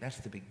 waiting. That's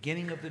the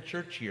beginning of the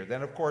church year.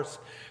 Then, of course,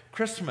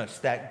 Christmas,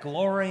 that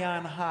glory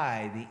on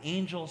high, the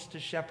angels to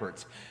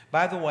shepherds.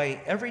 By the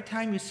way, every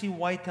time you see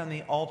white on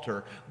the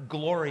altar,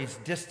 glory's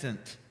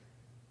distant.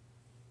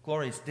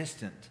 Glory's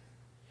distant.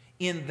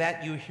 In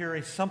that you hear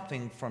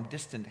something from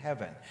distant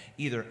heaven,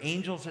 either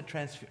angels at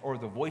or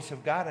the voice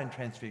of God on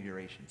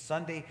Transfiguration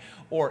Sunday,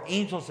 or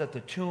angels at the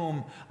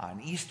tomb on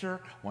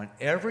Easter.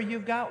 Whenever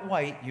you've got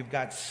white, you've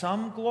got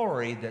some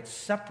glory that's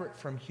separate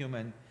from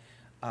human,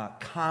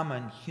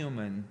 common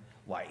human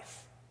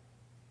life.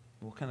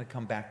 We'll kind of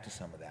come back to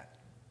some of that.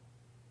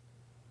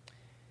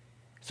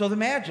 So the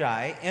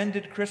Magi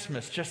ended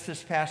Christmas just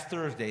this past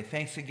Thursday.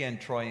 Thanks again,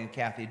 Troy and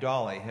Kathy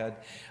Dawley. Had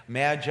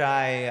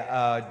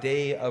Magi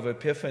Day of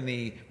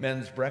Epiphany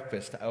men's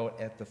breakfast out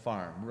at the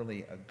farm.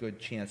 Really a good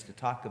chance to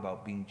talk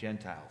about being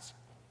Gentiles.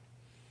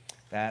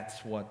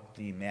 That's what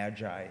the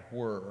Magi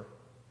were.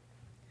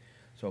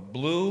 So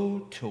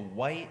blue to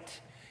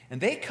white.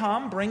 And they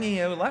come bringing,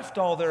 left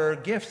all their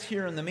gifts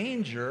here in the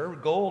manger,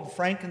 gold,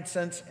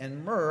 frankincense,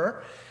 and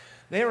myrrh.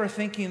 They were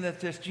thinking that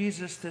this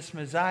Jesus, this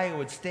Messiah,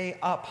 would stay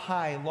up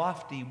high,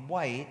 lofty,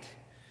 white,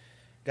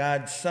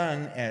 God's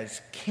Son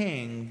as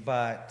king,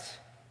 but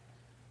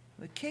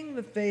the king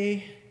that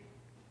they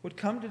would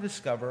come to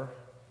discover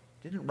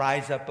didn't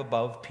rise up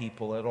above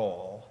people at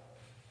all,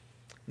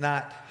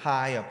 not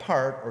high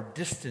apart or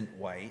distant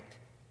white,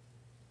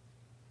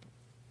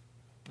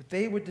 but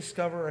they would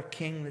discover a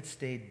king that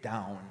stayed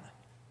down.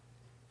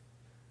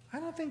 I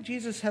don't think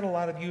Jesus had a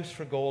lot of use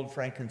for gold,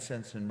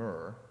 frankincense, and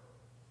myrrh,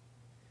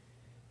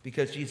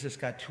 because Jesus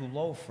got too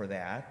low for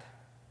that.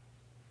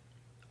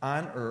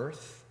 On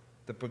earth,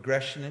 the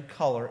progression in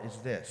color is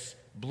this.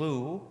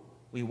 Blue,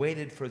 we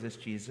waited for this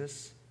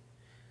Jesus.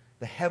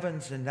 The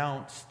heavens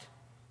announced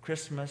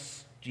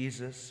Christmas,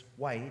 Jesus,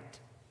 white.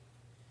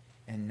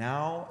 And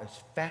now, as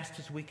fast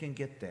as we can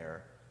get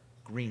there,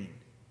 green.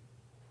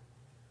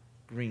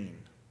 Green.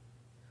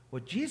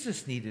 What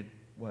Jesus needed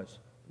was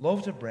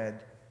loaves of bread,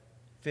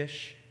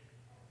 fish,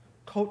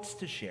 coats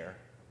to share,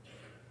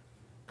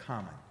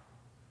 common.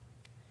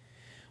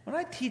 When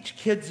I teach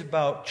kids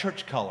about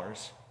church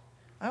colors,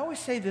 I always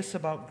say this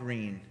about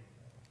green.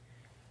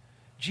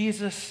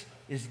 Jesus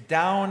is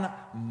down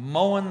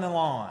mowing the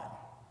lawn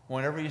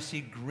whenever you see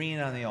green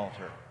on the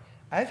altar.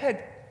 I've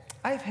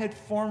had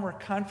former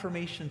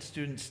confirmation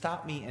students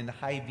stop me in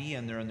Hy-Vee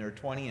and they're in their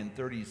 20s and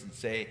 30s and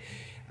say,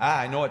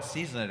 I know what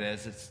season it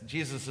is. It's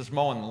Jesus is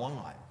mowing the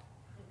lawn.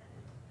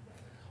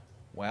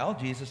 Well,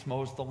 Jesus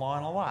mows the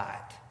lawn a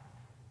lot.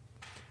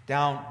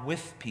 Down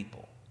with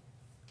people,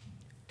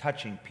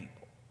 touching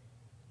people,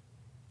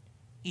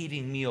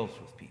 eating meals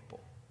with people,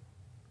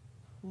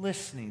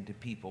 listening to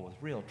people with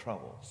real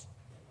troubles.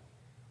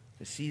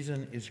 The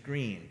season is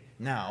green.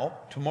 Now,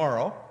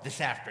 tomorrow, this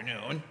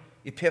afternoon,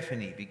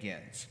 Epiphany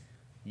begins.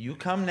 You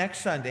come next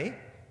Sunday,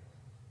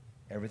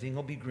 everything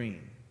will be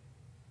green.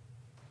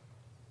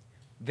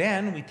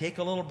 Then we take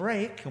a little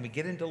break and we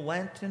get into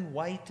Lent and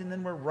white, and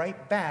then we're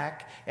right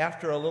back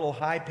after a little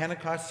high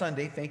Pentecost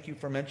Sunday. Thank you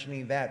for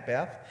mentioning that,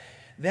 Beth.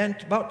 Then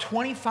about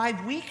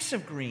 25 weeks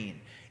of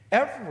green.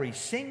 Every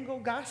single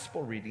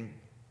gospel reading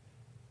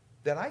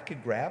that I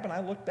could grab, and I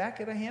looked back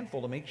at a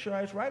handful to make sure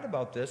I was right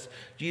about this.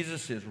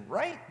 Jesus is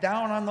right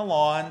down on the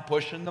lawn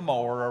pushing the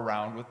mower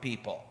around with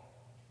people.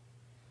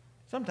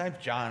 Sometimes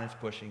John is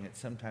pushing it,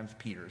 sometimes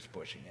Peter's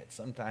pushing it,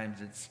 sometimes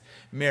it's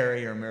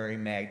Mary or Mary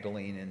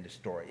Magdalene in the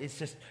story. It's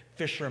just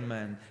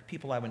fishermen,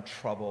 people having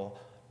trouble,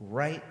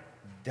 right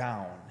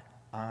down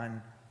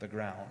on the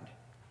ground.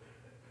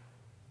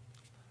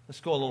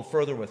 Let's go a little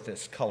further with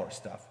this color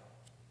stuff.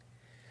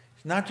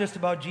 It's not just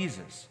about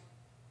Jesus.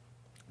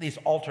 These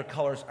altar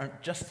colors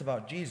aren't just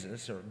about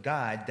Jesus or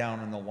God down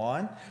on the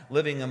lawn,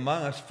 living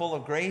among us full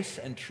of grace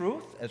and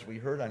truth, as we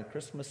heard on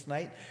Christmas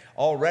night.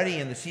 Already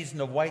in the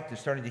season of white, they're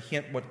starting to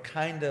hint what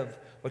kind of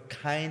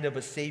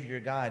a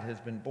Savior God has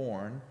been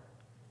born.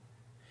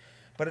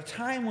 But a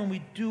time when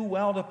we do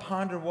well to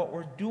ponder what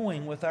we're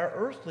doing with our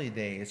earthly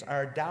days,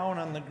 our down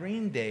on the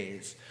green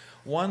days.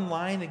 One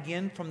line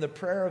again from the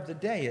prayer of the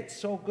day. It's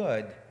so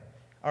good.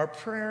 Our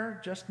prayer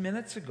just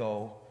minutes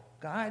ago,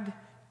 God,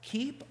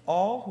 keep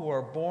all who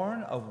are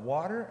born of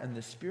water and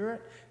the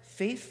Spirit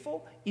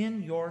faithful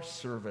in your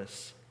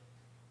service.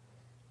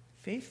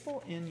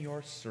 Faithful in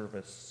your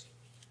service.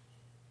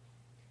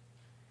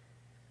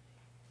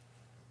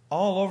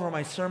 All over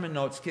my sermon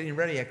notes getting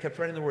ready, I kept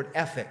writing the word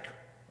ethic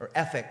or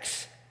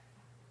ethics.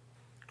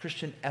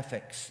 Christian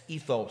ethics.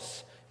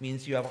 Ethos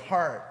means you have a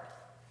heart.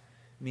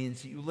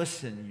 Means you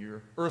listen,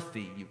 you're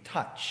earthy, you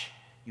touch,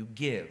 you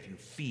give, you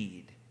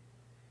feed.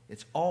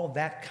 It's all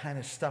that kind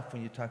of stuff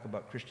when you talk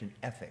about Christian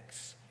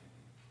ethics.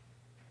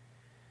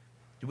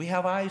 Do we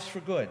have eyes for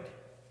good?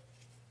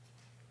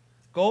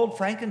 Gold,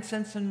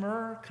 frankincense, and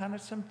myrrh, kind of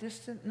some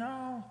distant?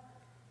 No.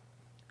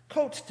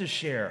 Coats to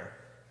share.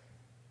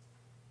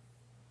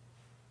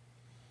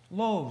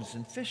 Loaves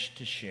and fish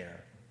to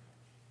share.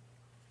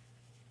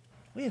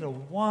 We had a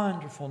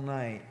wonderful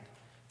night,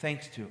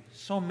 thanks to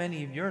so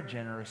many of your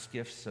generous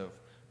gifts of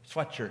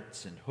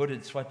sweatshirts and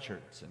hooded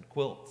sweatshirts and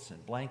quilts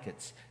and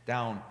blankets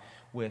down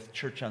with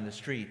Church on the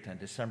Street on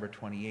December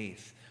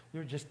 28th. We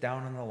were just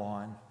down on the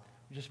lawn,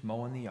 just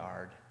mowing the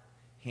yard,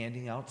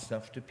 handing out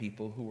stuff to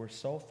people who were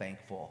so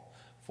thankful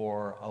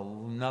for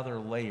another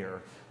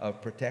layer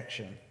of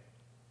protection.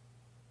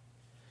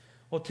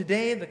 Well,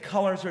 today the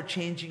colors are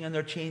changing, and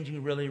they're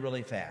changing really,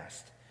 really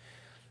fast.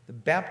 The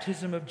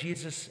baptism of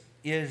Jesus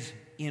is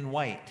in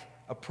white,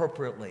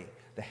 appropriately.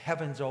 The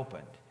heavens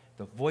opened,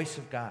 the voice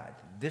of God.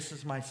 This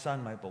is my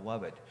Son, my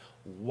beloved.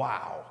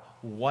 Wow.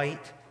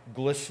 White,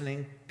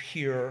 glistening,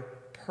 pure,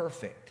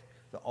 perfect.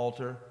 The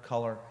altar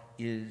color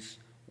is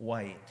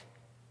white.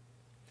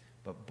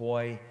 But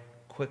boy,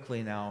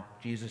 quickly now,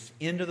 Jesus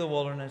into the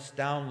wilderness,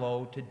 down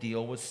low to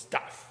deal with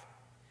stuff.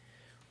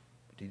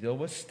 To deal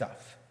with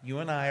stuff. You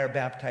and I are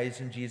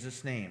baptized in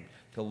Jesus' name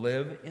to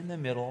live in the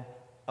middle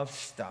of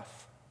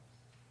stuff.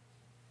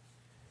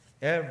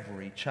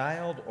 Every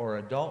child or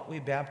adult we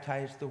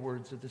baptize, the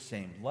words are the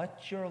same.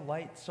 Let your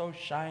light so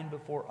shine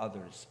before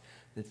others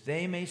that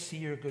they may see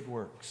your good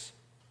works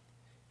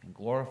and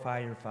glorify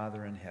your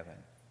Father in heaven.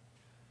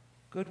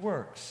 Good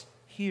works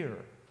here,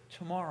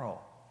 tomorrow,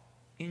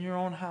 in your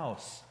own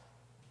house.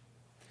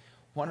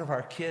 One of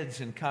our kids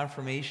in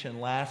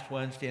confirmation last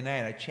Wednesday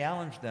night, I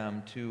challenged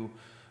them to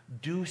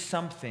do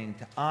something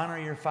to honor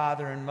your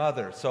father and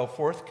mother. So,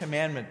 fourth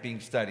commandment being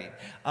studied.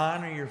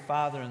 Honor your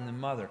father and the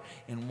mother.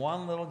 And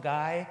one little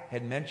guy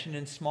had mentioned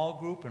in small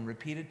group and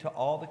repeated to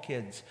all the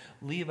kids,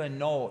 leave a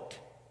note.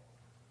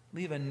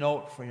 Leave a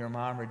note for your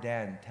mom or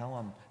dad and tell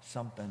them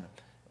something,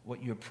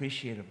 what you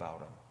appreciate about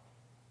them.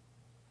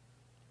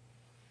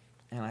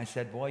 And I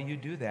said, boy, you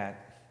do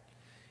that,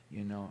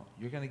 you know,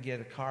 you're going to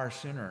get a car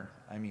sooner.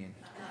 I mean...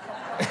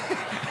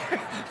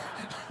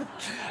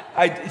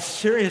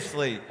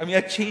 seriously,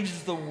 that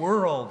changes the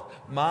world.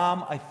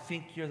 Mom, I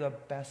think you're the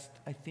best.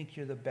 I think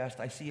you're the best.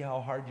 I see how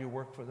hard you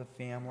work for the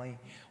family.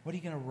 What are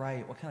you going to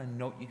write? What kind of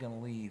note are you going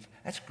to leave?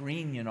 That's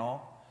green, you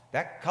know.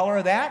 That color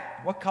of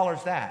that? What color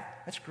is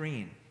that? That's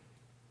green.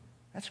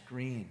 That's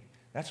green.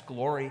 That's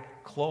glory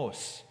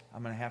close.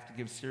 I'm going to have to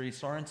give Siri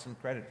Sorensen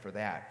credit for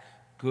that.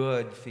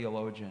 Good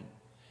theologian.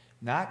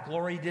 Not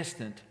glory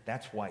distant.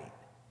 That's white.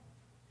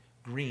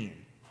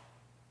 Green.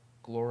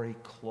 Glory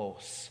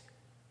close.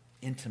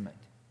 Intimate.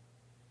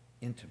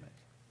 Intimate.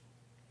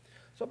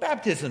 So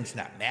baptism's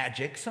not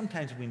magic.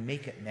 Sometimes we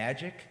make it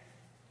magic.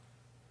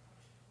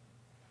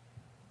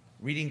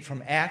 Reading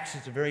from Acts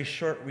is a very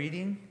short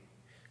reading.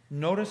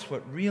 Notice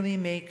what really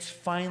makes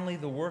finally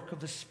the work of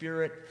the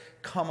Spirit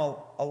come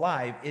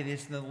alive. It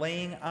is the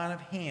laying on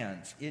of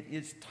hands. It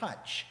is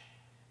touch.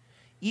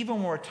 Even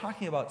when we're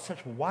talking about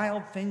such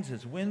wild things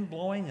as wind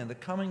blowing and the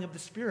coming of the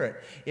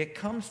Spirit, it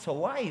comes to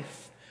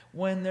life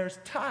when there's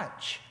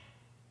touch.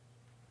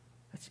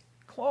 That's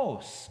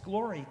close.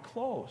 Glory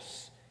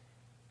close.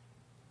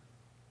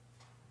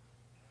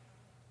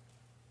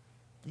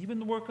 Even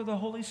the work of the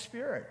Holy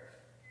Spirit.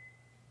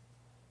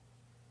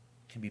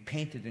 can be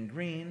painted in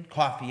green.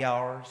 Coffee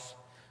hours.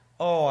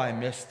 Oh, I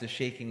miss the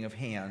shaking of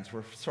hands.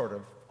 We're sort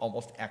of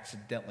almost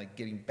accidentally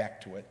getting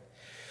back to it.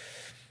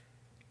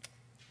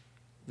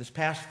 This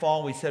past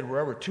fall, we said,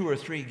 wherever 2 or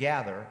 3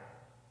 gather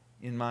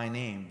in my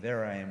name,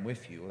 there I am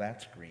with you.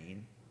 That's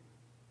green.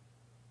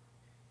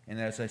 And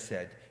as I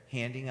said,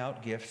 handing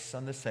out gifts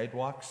on the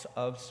sidewalks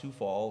of Sioux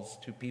Falls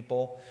to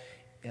people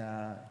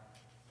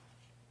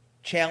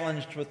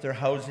challenged with their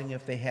housing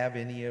if they have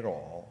any at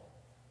all.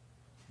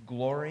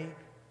 Glory,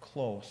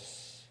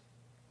 close,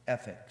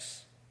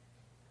 ethics,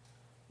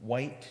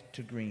 white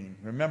to green.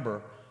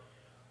 Remember,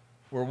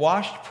 we're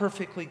washed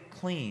perfectly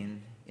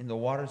clean in the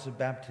waters of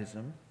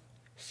baptism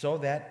so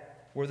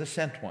that we're the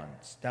sent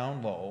ones,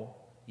 down low.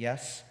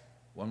 Yes,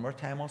 one more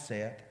time I'll say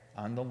it,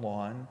 on the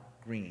lawn,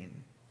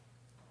 green.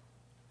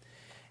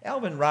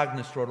 Alvin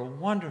Rogness wrote a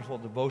wonderful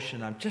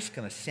devotion. I'm just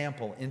going to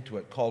sample into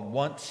it, called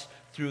Once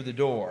Through the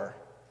Door.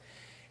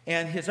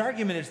 And his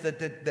argument is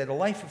that a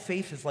life of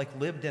faith is like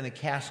lived in a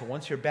castle.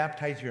 Once you're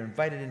baptized, you're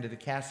invited into the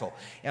castle.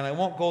 And I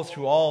won't go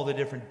through all the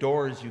different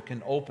doors you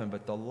can open,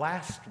 but the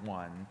last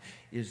one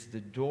is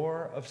the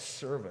door of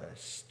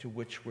service to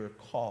which we're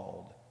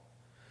called.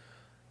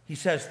 He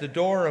says, the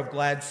door of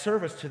glad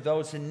service to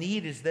those in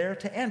need is there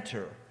to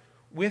enter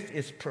with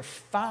its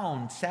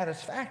profound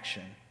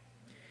satisfaction.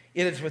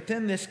 It is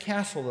within this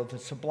castle that the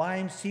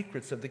sublime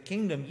secrets of the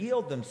kingdom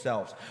yield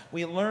themselves.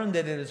 We learn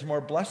that it is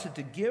more blessed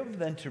to give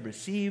than to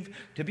receive.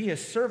 To be a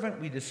servant,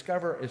 we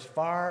discover, is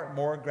far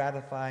more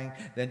gratifying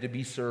than to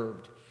be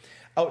served.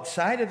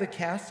 Outside of the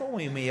castle,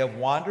 we may have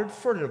wandered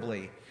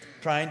furtively,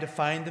 trying to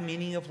find the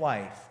meaning of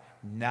life.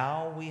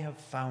 Now we have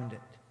found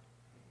it.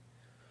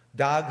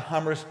 Dag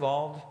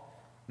Hammarskjöld,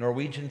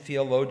 Norwegian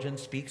theologian,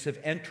 speaks of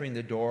entering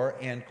the door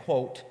and,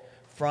 quote,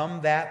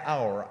 from that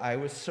hour, I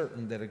was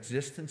certain that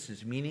existence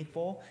is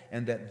meaningful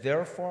and that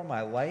therefore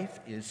my life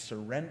is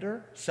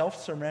surrender,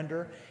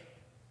 self-surrender,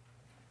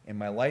 and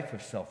my life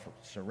of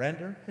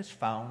self-surrender has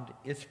found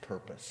its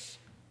purpose.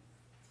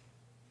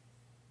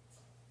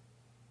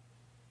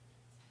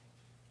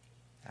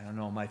 I don't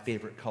know, my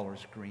favorite color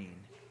is green.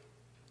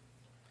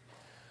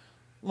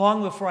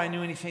 Long before I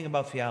knew anything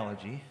about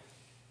theology,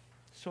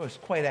 so it's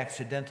quite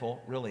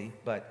accidental, really,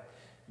 but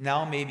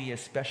now maybe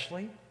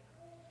especially,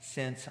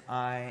 since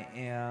I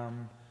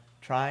am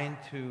trying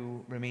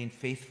to remain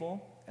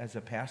faithful as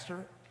a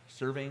pastor,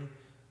 serving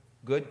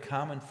good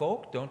common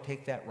folk, don't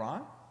take that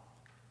wrong.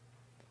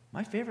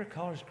 My favorite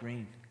color is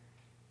green.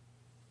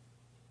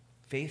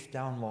 Faith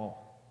down low,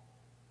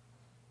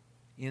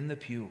 in the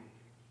pew,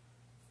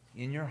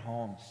 in your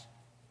homes,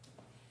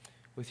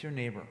 with your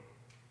neighbor,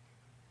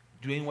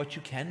 doing what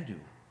you can do.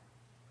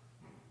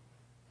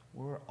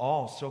 We're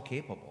all so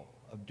capable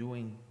of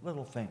doing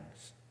little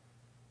things,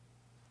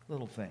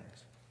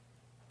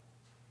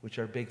 which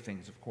are big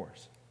things, of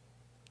course.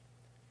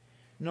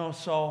 No,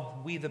 so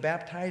we, the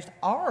baptized,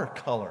 our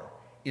color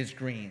is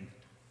green.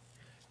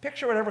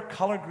 Picture whatever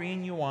color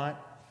green you want.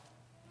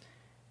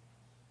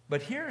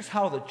 But here's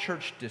how the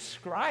church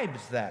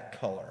describes that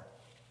color.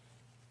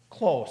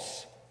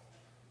 Close,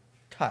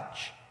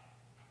 touch,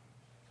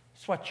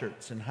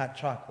 sweatshirts and hot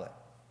chocolate.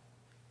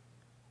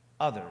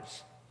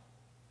 Others,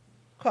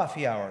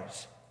 coffee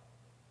hours,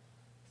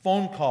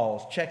 phone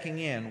calls, checking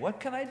in. What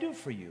can I do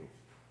for you?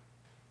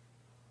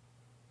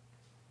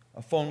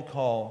 A phone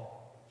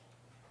call,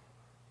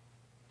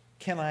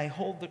 can I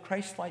hold the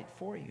Christ light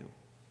for you?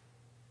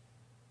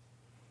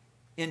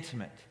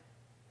 Intimate,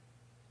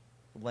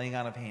 laying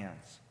on of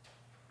hands,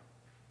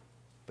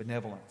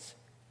 benevolence,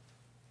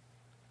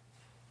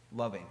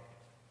 loving,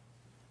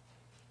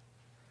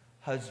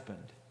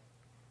 husband,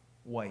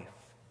 wife,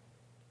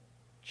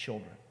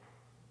 children,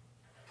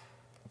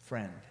 a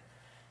friend,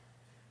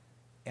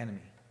 enemy.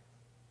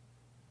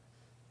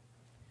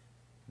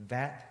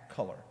 That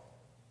color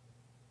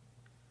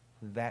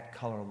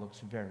looks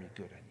very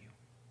good on you.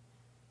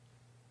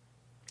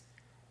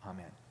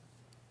 Amen.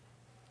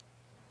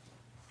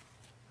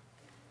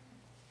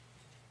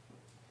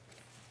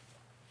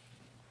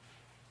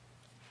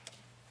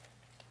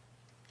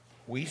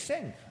 We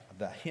sing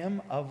the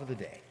hymn of the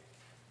day.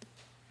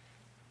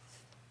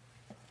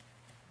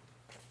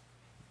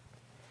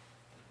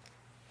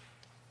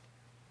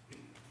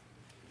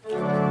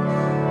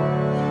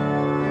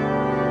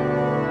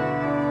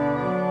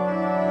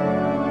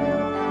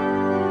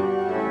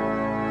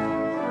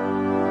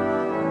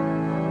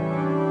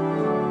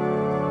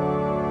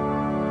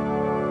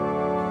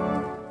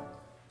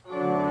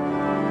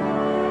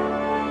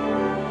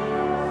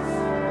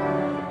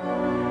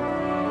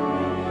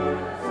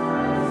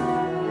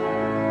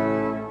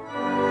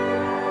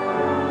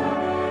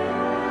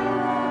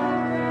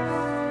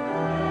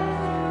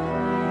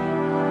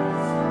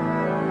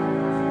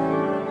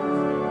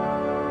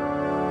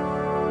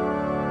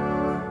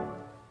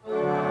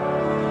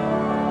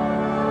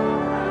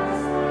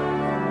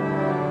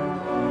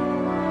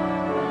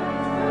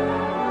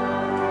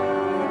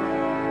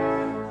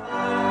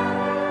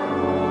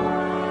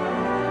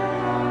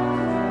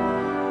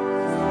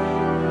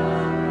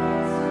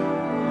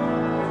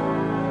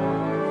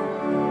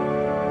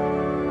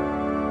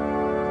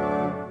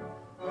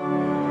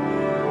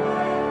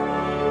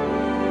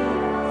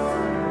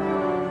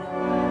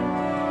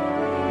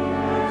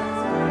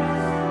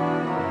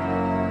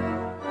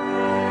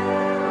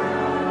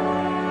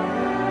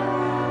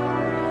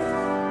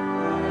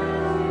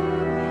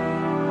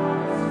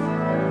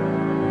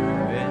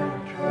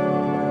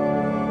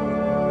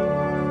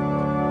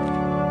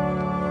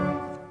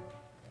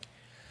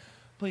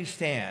 Please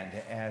stand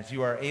as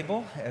you are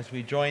able, as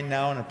we join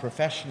now in a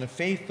profession of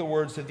faith, the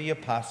words of the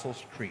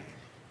Apostles' Creed.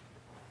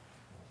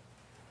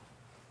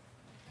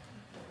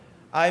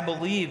 I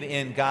believe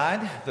in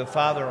God, the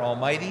Father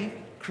Almighty,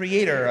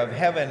 creator of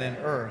heaven and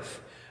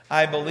earth.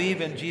 I believe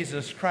in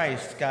Jesus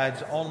Christ,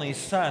 God's only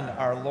Son,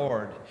 our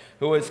Lord,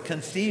 who was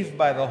conceived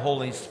by the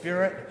Holy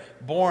Spirit,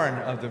 born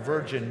of the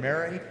Virgin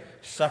Mary,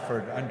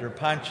 suffered under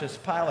Pontius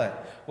Pilate,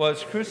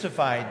 was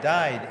crucified,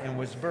 died, and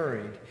was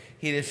buried.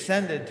 He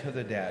descended to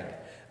the dead.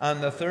 On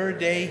the third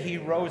day he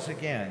rose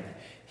again.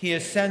 He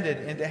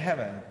ascended into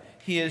heaven.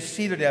 He is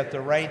seated at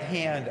the right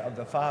hand of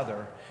the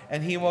Father,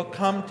 and he will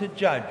come to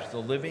judge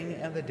the living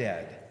and the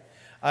dead.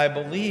 I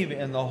believe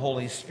in the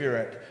Holy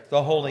Spirit,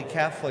 the Holy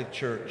Catholic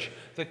Church,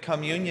 the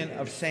communion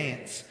of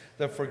saints,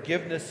 the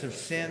forgiveness of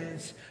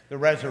sins, the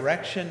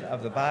resurrection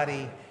of the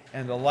body,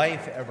 and the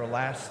life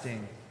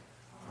everlasting.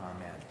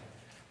 Amen.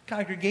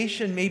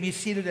 Congregation may be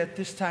seated at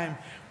this time.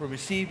 We'll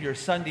receive your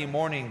Sunday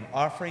morning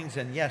offerings.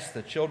 And yes,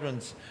 the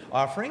children's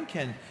offering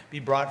can be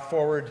brought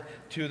forward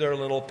to their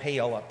little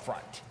pail up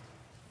front.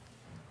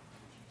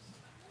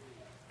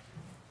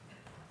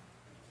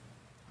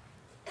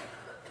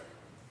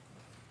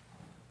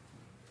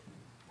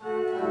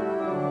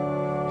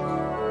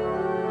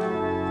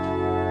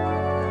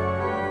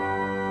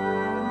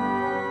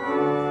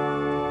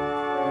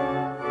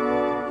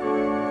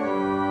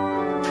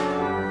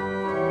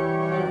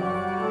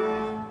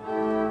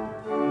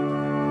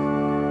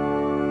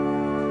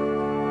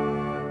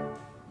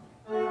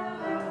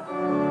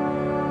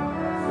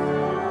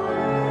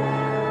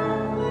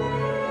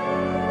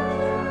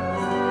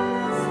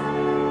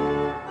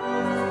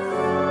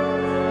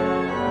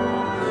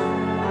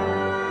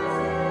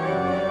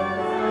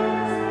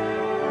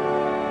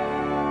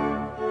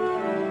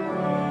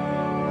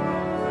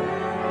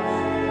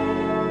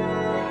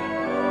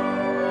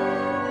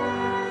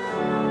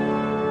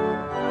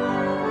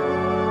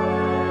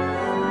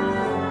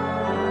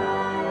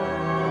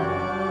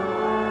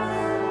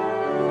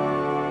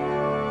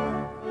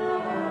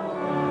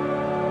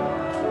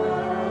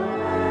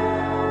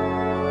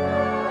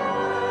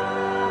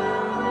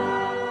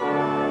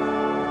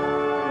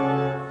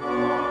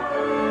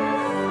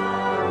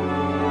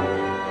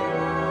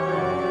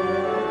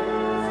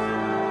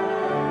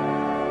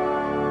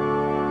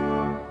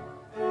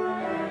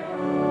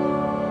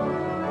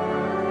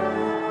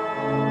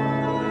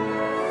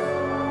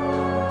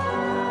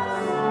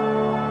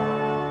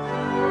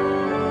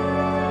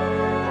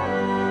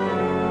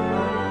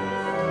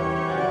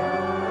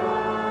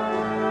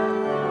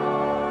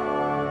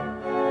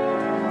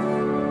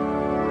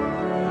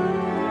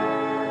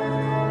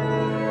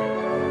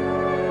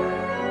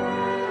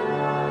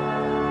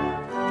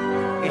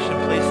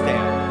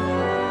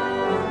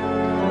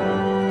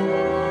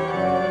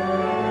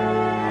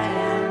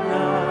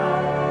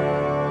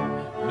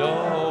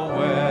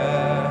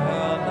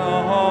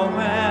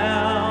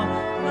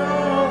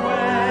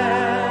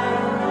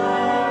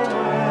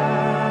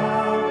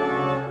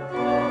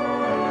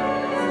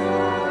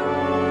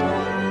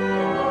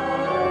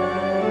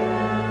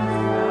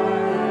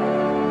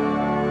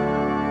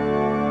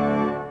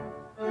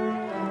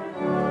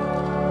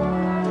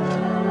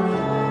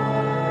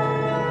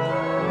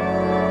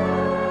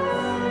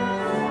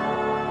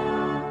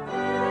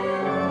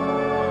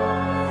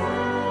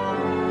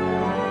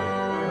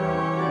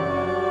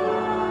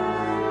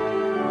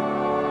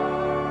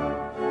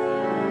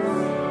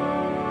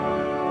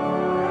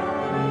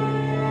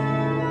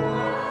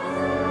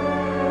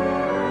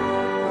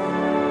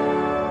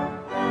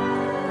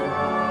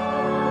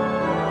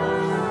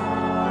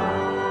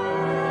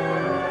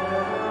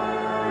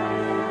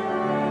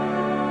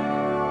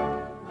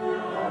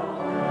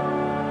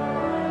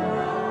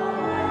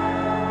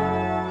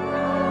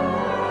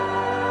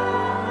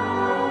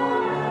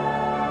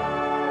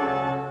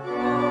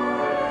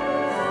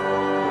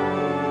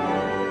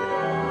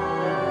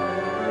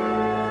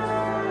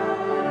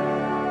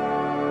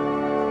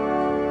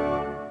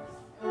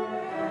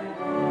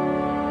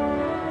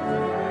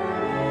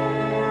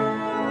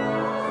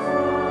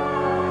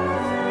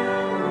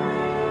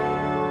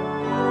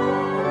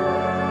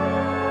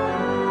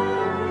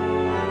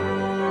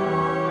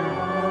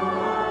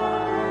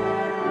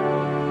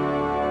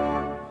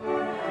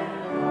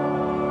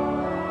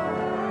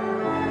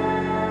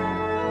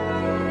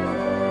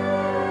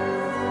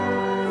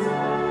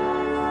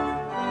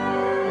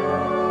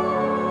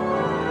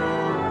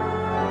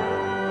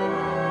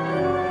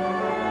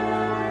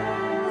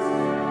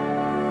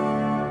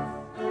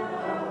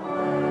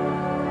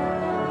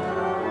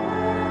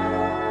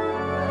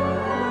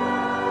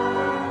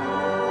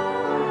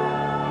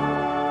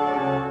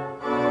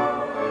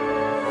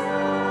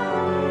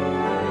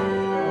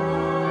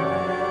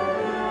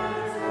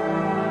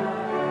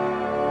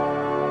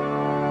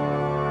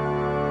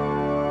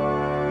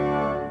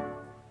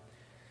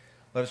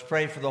 Let us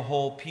pray for the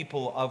whole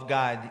people of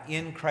God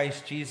in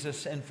Christ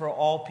Jesus and for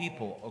all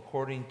people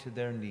according to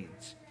their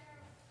needs.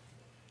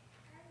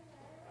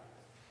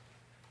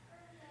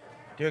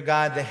 Dear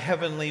God, the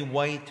heavenly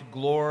white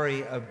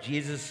glory of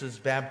Jesus'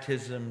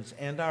 baptisms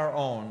and our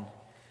own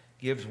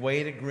gives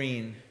way to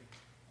green,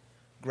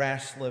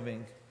 grass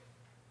living,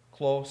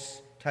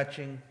 close,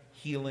 touching,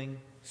 healing,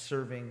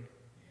 serving.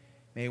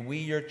 May we,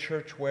 your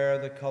church, wear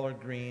the color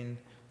green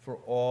for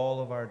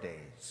all of our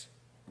days.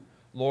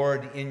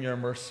 Lord, in your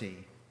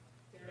mercy.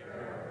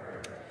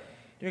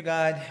 Dear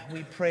God,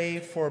 we pray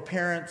for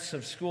parents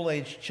of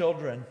school-aged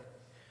children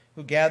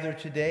who gather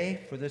today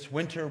for this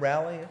winter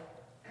rally.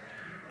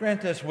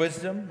 Grant us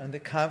wisdom and the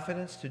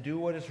confidence to do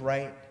what is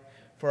right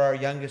for our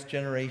youngest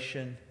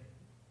generation.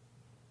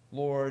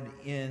 Lord,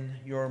 in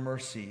your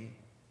mercy.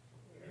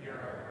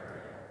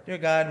 Dear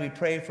God, we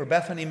pray for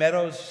Bethany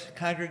Meadows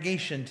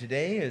congregation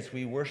today as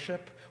we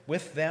worship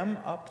with them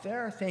up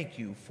there. Thank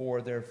you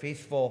for their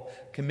faithful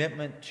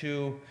commitment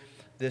to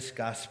this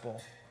gospel.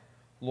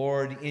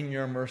 Lord, in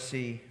your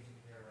mercy.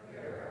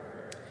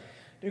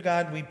 Dear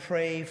God, we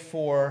pray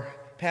for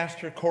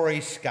Pastor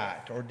Corey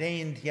Scott,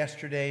 ordained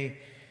yesterday,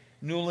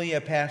 newly a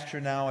pastor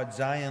now at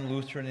Zion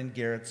Lutheran in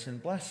Garrettson.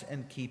 Bless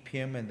and keep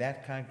him and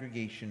that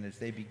congregation as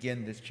they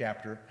begin this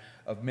chapter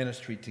of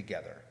ministry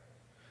together.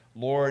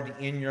 Lord,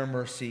 in your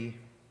mercy.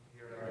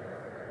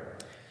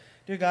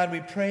 Dear God, we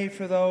pray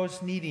for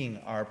those needing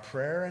our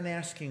prayer and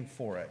asking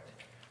for it.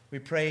 We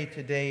pray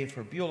today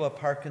for Beulah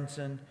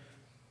Parkinson,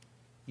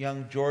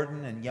 young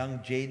Jordan and young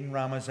Jaden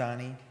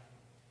Ramazani.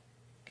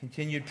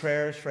 Continued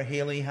prayers for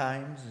Haley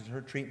Himes as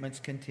her treatments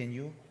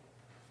continue.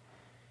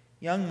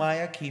 Young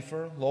Maya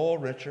Kiefer, Lowell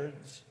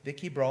Richards,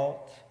 Vicki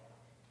Brault,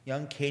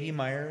 young Katie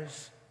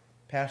Myers,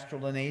 Pastor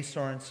Lene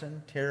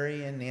Sorensen,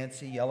 Terry and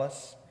Nancy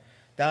Yellis,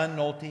 Don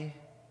Nolte,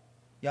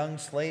 young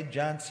Slade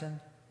Johnson,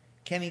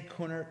 Kenny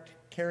Kunert,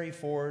 Carrie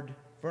Ford,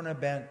 Verna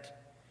Bent,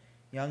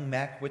 young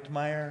Mac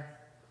Whitmire,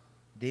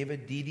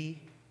 David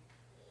Deedy,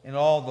 and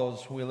all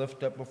those who we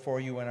lift up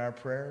before you in our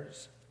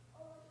prayers.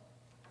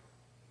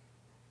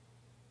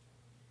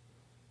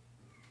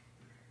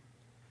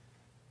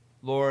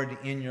 Lord,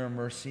 in your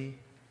mercy.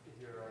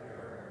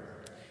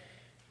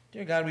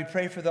 Dear God, we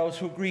pray for those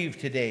who grieve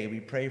today. We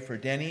pray for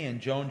Denny and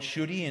Joan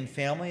Schutte and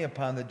family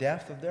upon the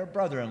death of their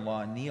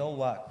brother-in-law, Neil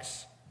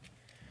Lux.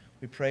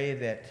 We pray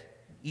that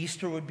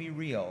Easter would be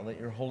real, that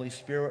your Holy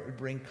Spirit would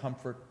bring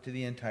comfort to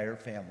the entire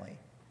family.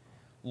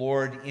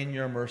 Lord, in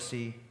your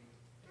mercy.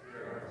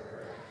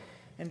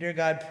 And dear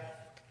God,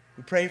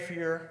 we pray for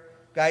your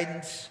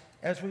guidance,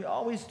 as we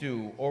always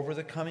do, over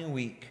the coming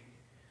week.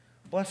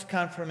 Bless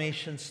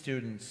confirmation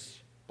students.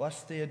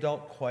 Bless the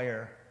adult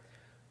choir.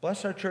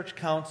 Bless our church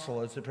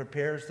council as it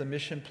prepares the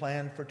mission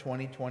plan for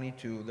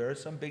 2022. There are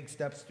some big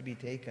steps to be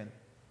taken.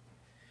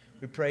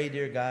 We pray,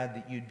 dear God,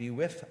 that you'd be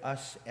with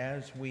us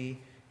as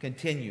we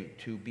continue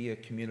to be a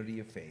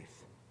community of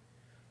faith.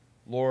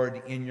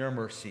 Lord, in your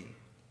mercy.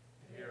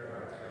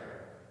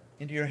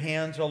 Into your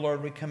hands, O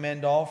Lord, we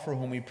commend all for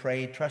whom we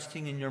pray,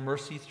 trusting in your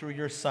mercy through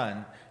your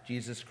Son,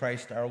 Jesus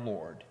Christ our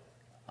Lord.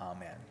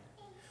 Amen.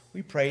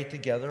 We pray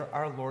together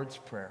our Lord's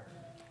Prayer.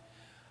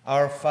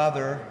 Our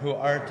Father, who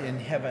art in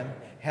heaven,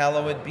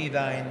 hallowed be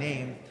thy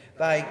name.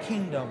 Thy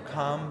kingdom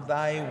come,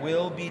 thy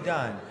will be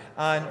done,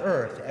 on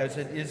earth as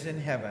it is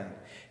in heaven.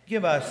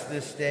 Give us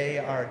this day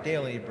our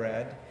daily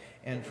bread,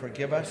 and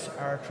forgive us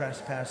our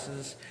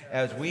trespasses,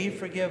 as we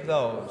forgive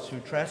those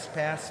who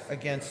trespass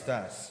against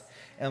us.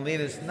 And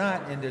lead us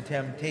not into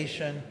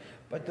temptation,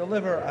 but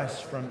deliver us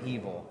from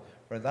evil.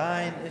 For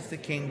thine is the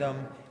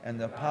kingdom, and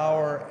the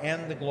power,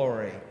 and the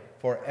glory,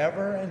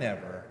 forever and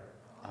ever.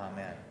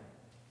 Amen.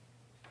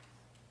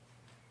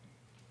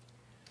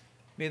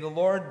 May the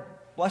Lord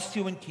bless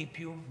you and keep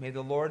you. May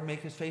the Lord make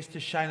his face to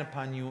shine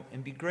upon you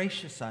and be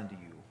gracious unto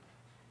you.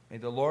 May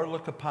the Lord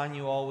look upon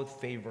you all with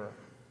favor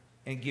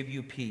and give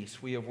you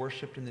peace. We have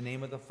worshiped in the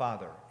name of the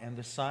Father, and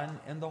the Son,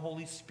 and the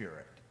Holy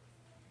Spirit.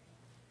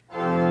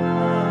 Amen.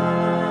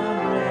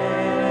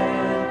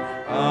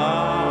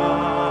 Amen.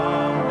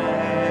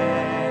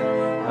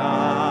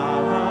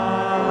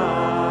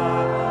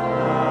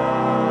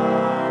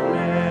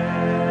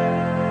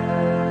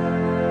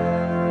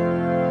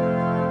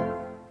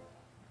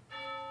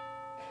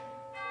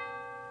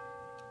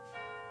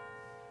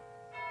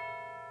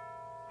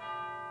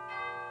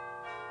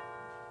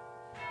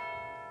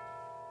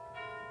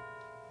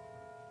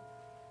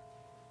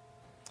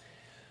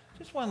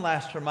 Just one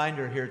last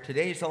reminder here.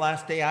 Today's the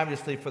last day,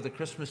 obviously, for the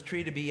Christmas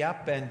tree to be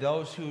up, and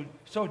those who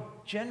so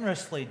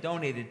generously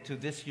donated to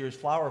this year's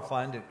flower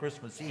fund at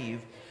Christmas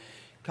Eve,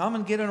 come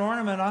and get an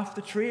ornament off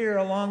the tree or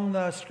along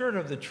the skirt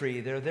of the tree.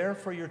 They're there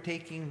for your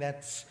taking.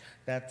 That's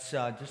just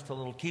a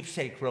little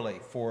keepsake, really,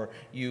 for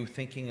you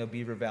thinking of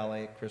Beaver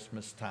Valley at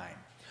Christmas time.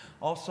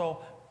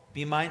 Also,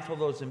 be mindful of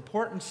those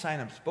important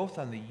sign-ups, both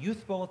on the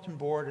youth bulletin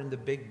board and the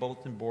big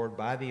bulletin board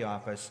by the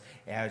office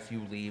as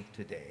you leave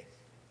today.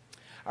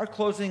 Our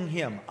closing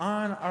hymn,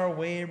 On Our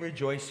Way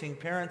Rejoicing.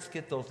 Parents,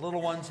 get those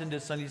little ones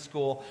into Sunday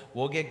school.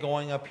 We'll get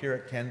going up here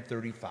at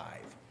 10:35.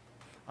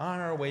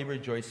 On Our Way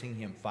Rejoicing,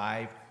 hymn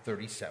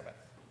 537.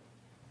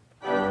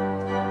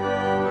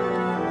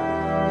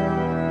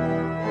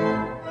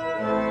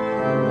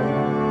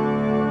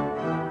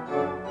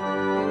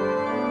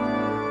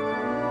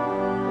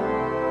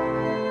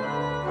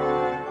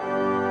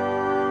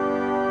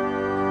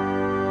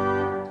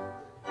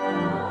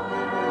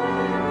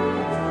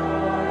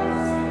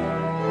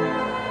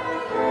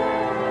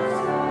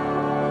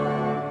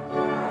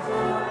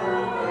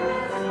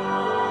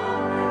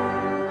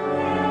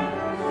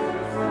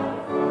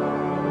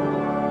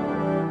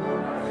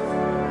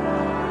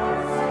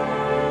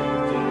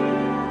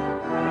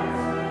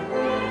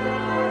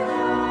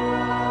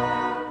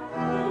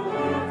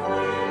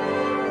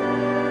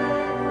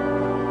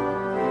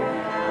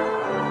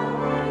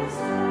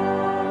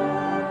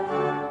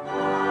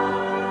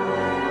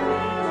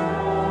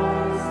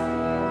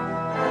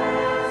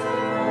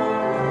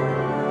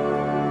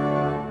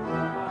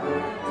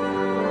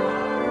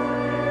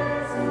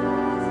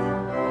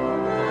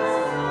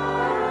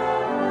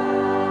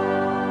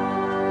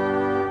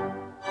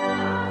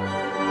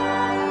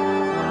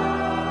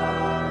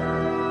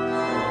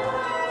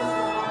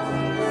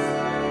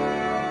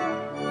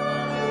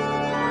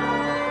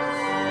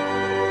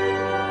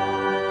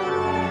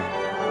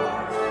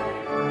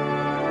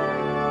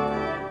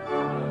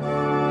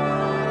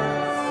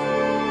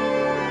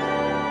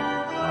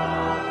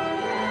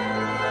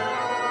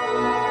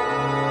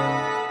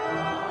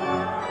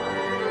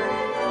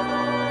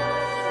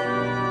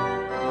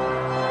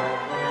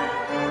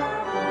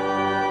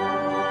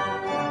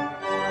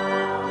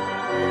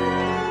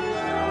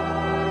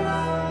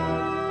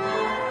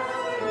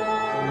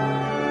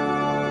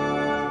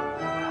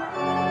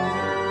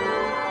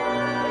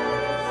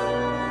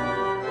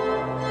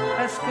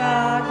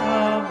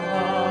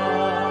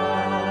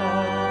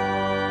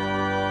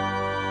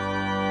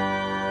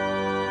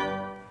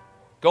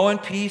 Go in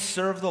peace,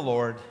 serve the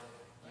Lord.